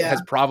 and it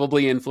has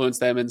probably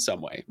influenced them in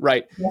some way,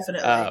 right?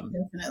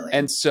 Definitely.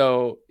 And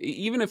so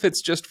even if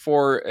it's just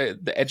for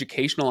the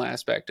educational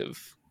aspect of,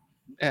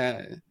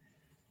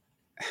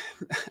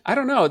 I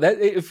don't know, that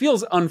it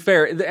feels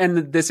unfair.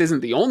 And this isn't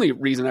the only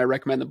reason I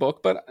recommend the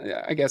book, but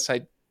I guess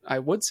I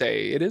would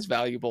say it is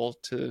valuable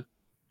to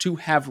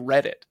have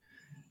read it,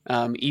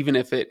 even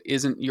if it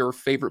isn't your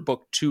favorite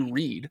book to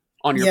read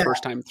on your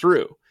first time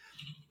through.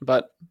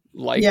 But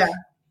like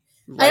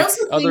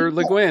other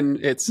Le Guin,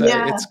 it's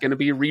going to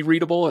be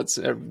rereadable. It's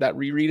that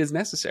reread is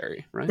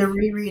necessary, right? The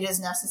reread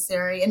is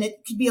necessary, and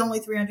it could be only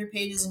 300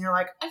 pages, and you're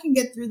like, I can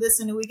get through this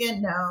in a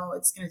weekend. No,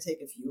 it's going to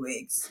take a few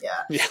weeks.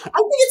 Yeah. I think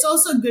it's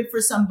also good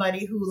for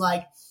somebody who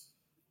like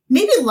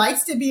maybe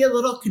likes to be a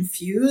little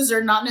confused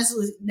or not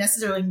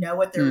necessarily know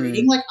what they're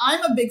reading. Like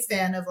I'm a big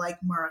fan of like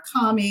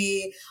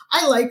Murakami.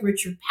 I like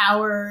Richard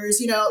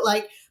Powers. You know,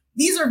 like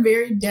these are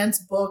very dense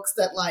books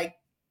that like.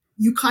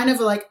 You kind of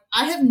like,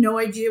 I have no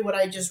idea what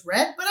I just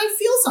read, but I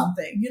feel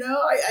something, you know,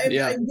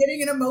 I'm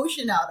getting an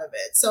emotion out of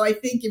it. So I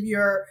think if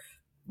you're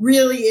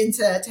really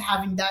into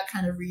having that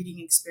kind of reading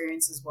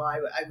experience as well,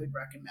 I would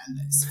recommend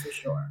this for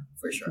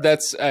sure.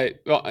 That's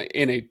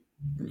in a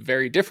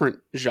very different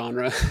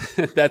genre.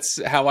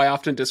 That's how I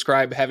often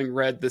describe having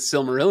read the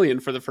Silmarillion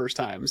for the first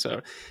time.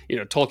 So, you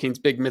know, Tolkien's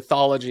big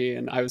mythology,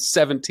 and I was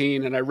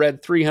 17 and I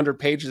read 300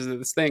 pages of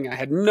this thing. I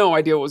had no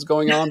idea what was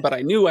going on, but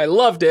I knew I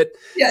loved it.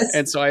 Yes.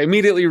 And so I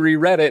immediately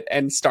reread it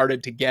and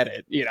started to get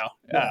it. You know,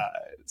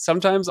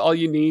 sometimes all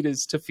you need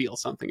is to feel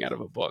something out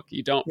of a book.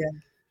 You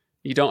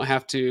don't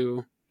have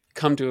to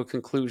come to a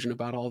conclusion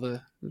about all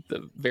the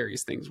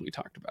various things we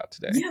talked about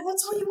today. Yeah,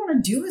 that's all you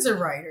want to do as a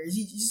writer.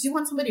 You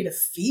want somebody to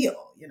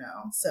feel, you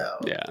know. So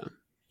yeah,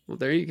 well,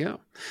 there you go.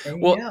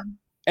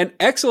 An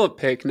excellent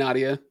pick,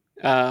 Nadia.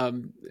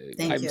 I'm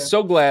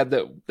so glad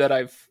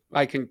that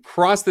I can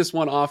cross this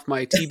one off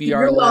my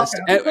TBR list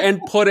and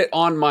put it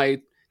on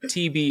my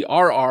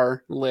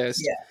TBRR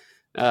list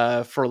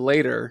for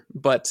later.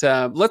 But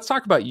let's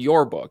talk about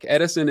your book,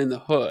 Edison in the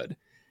Hood.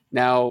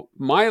 Now,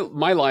 my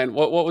line,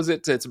 what was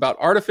it? It's about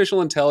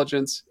artificial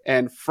intelligence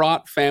and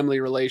fraught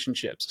family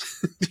relationships.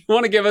 Do you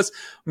want to give us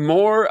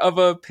more of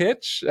a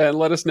pitch and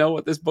let us know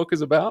what this book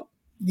is about?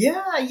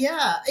 Yeah.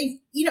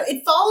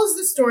 It follows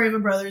the story of a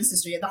brother and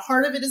sister. At the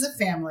heart of it is a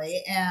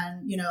family,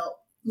 and, you know,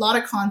 a lot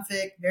of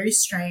conflict, very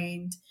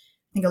strained.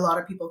 I think a lot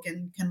of people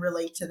can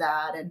relate to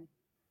that.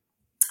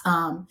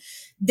 And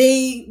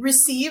they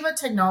receive a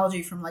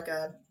technology from like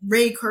a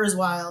Ray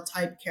Kurzweil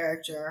type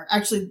character.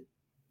 Actually,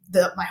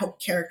 my whole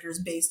character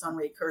is based on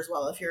Ray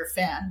Kurzweil, if you're a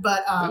fan.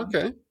 But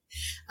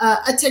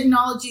a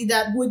technology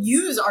that would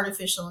use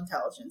artificial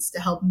intelligence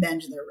to help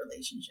mend their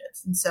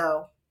relationships. And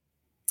so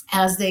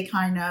as they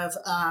kind of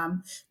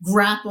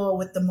grapple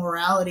with the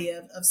morality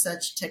of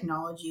such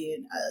technology,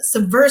 and a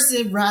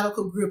subversive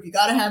radical group, you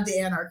got to have the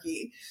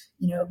anarchy,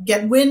 you know,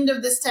 get wind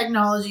of this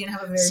technology and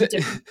have a very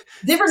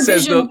different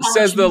vision.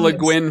 Says the Le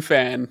Guin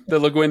fan. The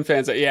Le Guin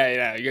fans,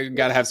 you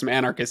got to have some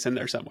anarchists in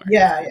there somewhere.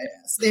 Yeah.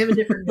 So they have a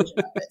different vision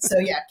of it. So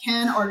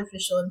can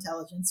artificial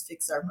intelligence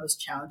fix our most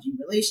challenging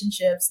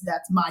relationships?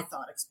 That's my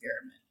thought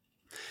experiment.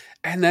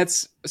 And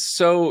that's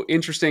so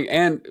interesting.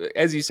 And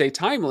as you say,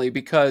 timely,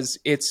 because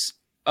it's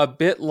a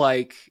bit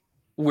like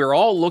we're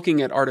all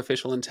looking at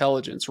artificial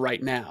intelligence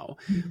right now,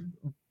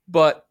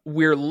 but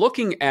we're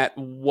looking at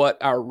what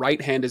our right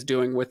hand is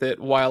doing with it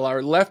while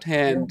our left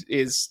hand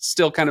is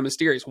still kind of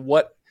mysterious.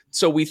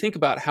 So we think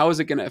about, how is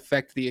it going to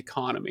affect the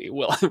economy?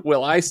 Will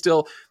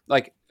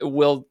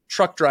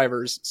truck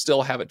drivers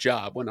still have a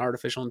job when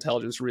artificial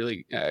intelligence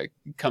really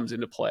comes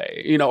into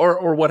play, you know,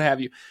 or what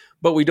have you?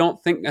 But we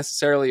don't think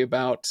necessarily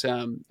about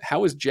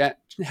how is Chat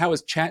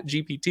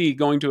GPT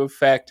going to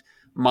affect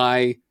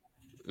my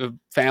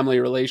family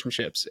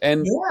relationships,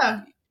 and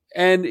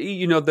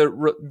you know,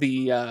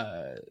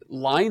 the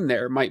line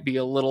there might be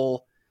a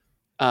little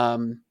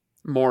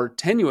more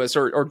tenuous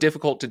or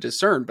difficult to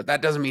discern, but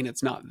that doesn't mean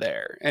it's not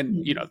there.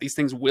 And you know, these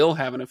things will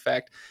have an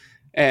effect,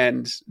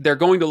 and they're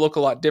going to look a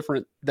lot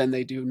different than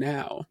they do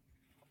now.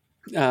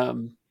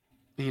 You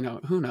know,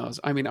 who knows?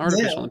 I mean,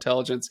 artificial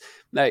intelligence.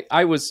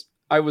 I was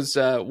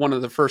one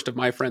of the first of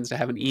my friends to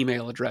have an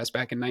email address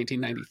back in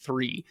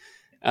 1993.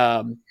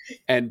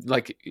 And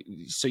like,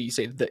 so you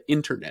say the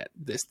internet,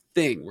 this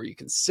thing where you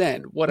can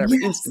send whatever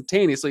Yes.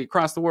 instantaneously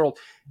across the world.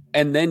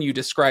 And then you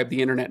describe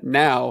the internet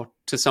now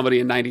to somebody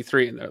in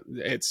 93 and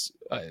it's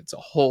a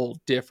whole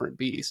different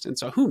beast. And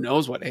so who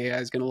knows what AI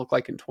is going to look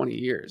like in 20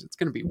 years? It's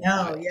going to be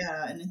No, wild.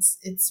 yeah, and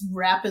it's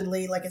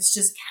rapidly, like, it's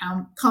just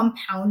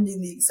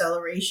compounding the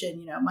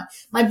acceleration. You know,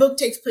 my book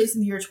takes place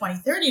in the year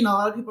 2030, and a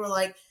lot of people are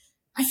like,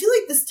 I feel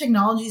like this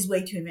technology is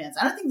way too advanced.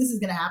 I don't think this is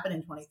going to happen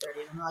in 2030.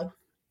 And I'm like,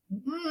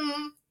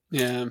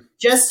 Yeah.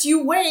 just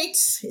you wait.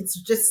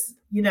 It's just,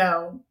 you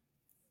know,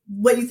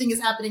 what you think is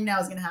happening now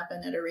is going to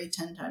happen at a rate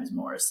 10 times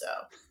more. So,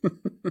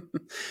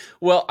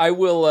 well, I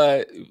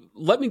will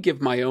let me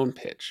give my own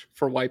pitch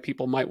for why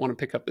people might want to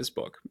pick up this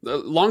book.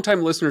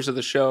 Longtime listeners of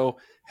the show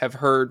have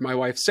heard my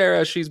wife,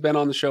 Sarah. She's been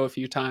on the show a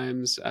few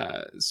times.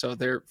 So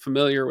they're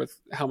familiar with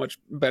how much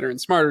better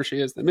and smarter she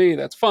is than me.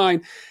 That's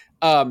fine.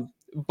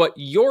 But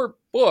your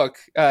book,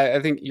 I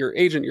think your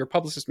agent, your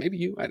publicist, maybe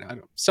you, I don't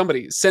know,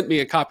 somebody sent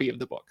me a copy of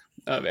the book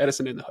of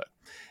Edison in the Hood.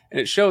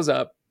 And it shows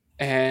up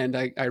and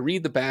I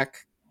read the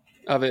back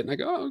of it and I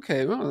go, oh,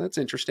 okay, well, that's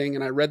interesting.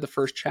 And I read the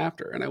first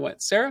chapter and I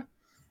went, Sarah,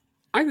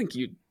 I think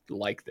you'd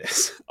like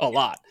this a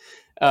lot.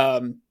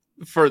 And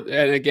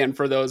again,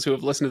 for those who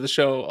have listened to the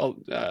show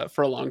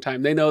for a long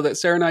time, they know that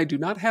Sarah and I do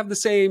not have the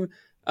same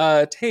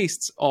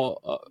tastes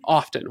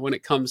often when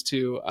it comes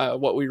to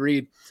what we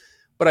read.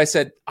 But I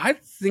said, I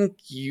think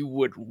you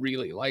would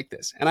really like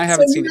this. And I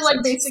haven't seen it like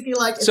since. basically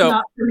like, it's So,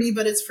 not for me,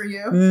 but it's for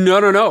you.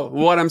 No.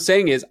 What I'm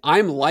saying is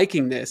I'm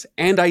liking this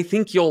and I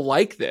think you'll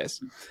like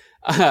this.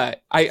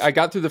 I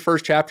got through the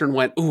first chapter and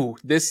went, ooh,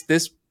 this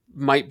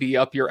might be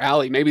up your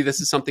alley. Maybe this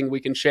is something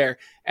we can share.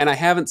 And I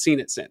haven't seen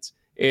it since.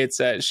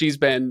 It's she's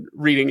been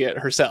reading it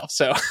herself.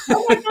 So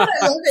oh my God,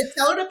 I love it.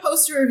 Tell her to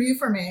post a review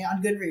for me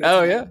on Goodreads.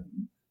 Oh yeah,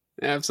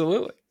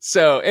 absolutely.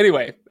 So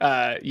anyway,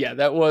 yeah,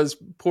 that was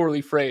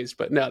poorly phrased,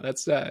 but no,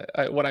 that's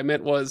what I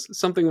meant was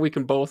something we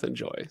can both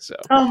enjoy. So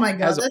oh my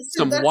God, has that's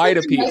some like wide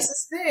the appeal.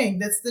 nicest thing.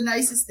 That's the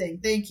nicest thing.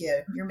 Thank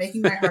you. You're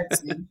making my heart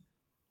sing.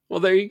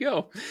 Well, there you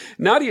go.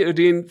 Nadia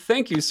Uddin,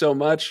 thank you so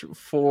much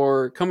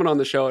for coming on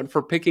the show and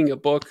for picking a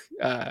book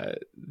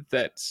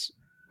that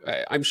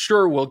I'm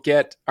sure will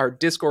get our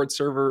Discord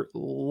server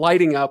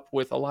lighting up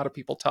with a lot of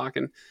people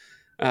talking.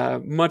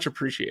 Much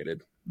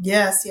appreciated.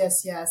 Yes.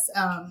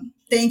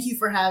 Thank you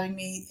for having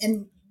me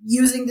and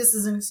using this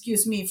as an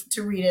excuse me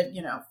to read it,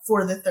 you know,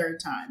 for the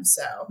third time.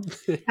 So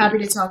happy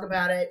to talk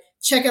about it.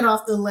 Check it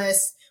off the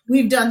list.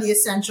 We've done the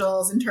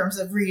essentials in terms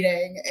of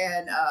reading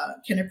and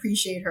can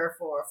appreciate her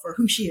for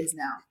who she is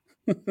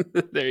now.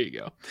 There you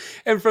go.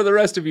 And for the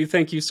rest of you,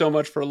 thank you so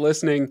much for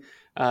listening.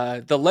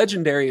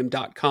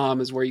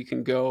 Thelegendarium.com is where you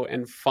can go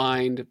and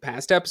find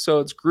past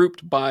episodes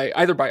grouped by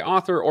either by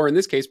author or in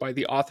this case by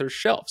the author's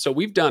shelf. So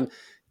we've done,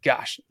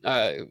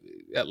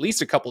 at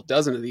least a couple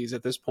dozen of these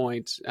at this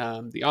point.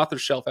 The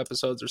author's shelf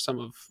episodes are some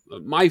of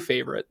my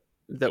favorite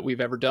that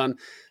we've ever done.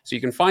 So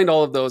you can find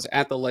all of those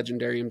at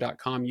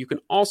thelegendarium.com. You can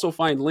also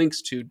find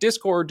links to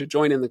Discord to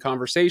join in the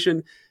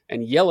conversation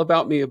and yell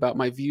about me about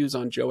my views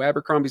on Joe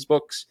Abercrombie's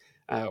books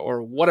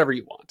or whatever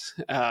you want.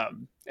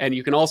 And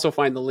you can also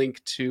find the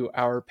link to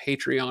our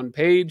Patreon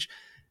page.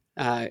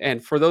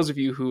 And for those of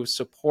you who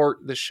support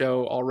the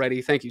show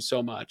already, thank you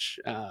so much.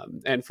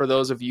 And for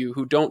those of you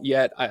who don't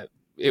yet,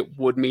 it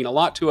would mean a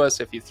lot to us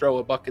if you throw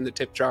a buck in the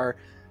tip jar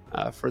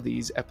for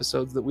these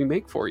episodes that we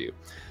make for you.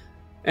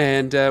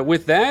 And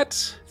with that,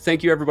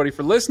 thank you everybody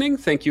for listening.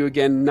 Thank you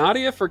again,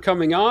 Nadia, for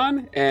coming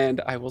on, and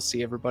I will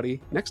see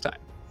everybody next time.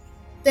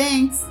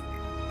 Thanks.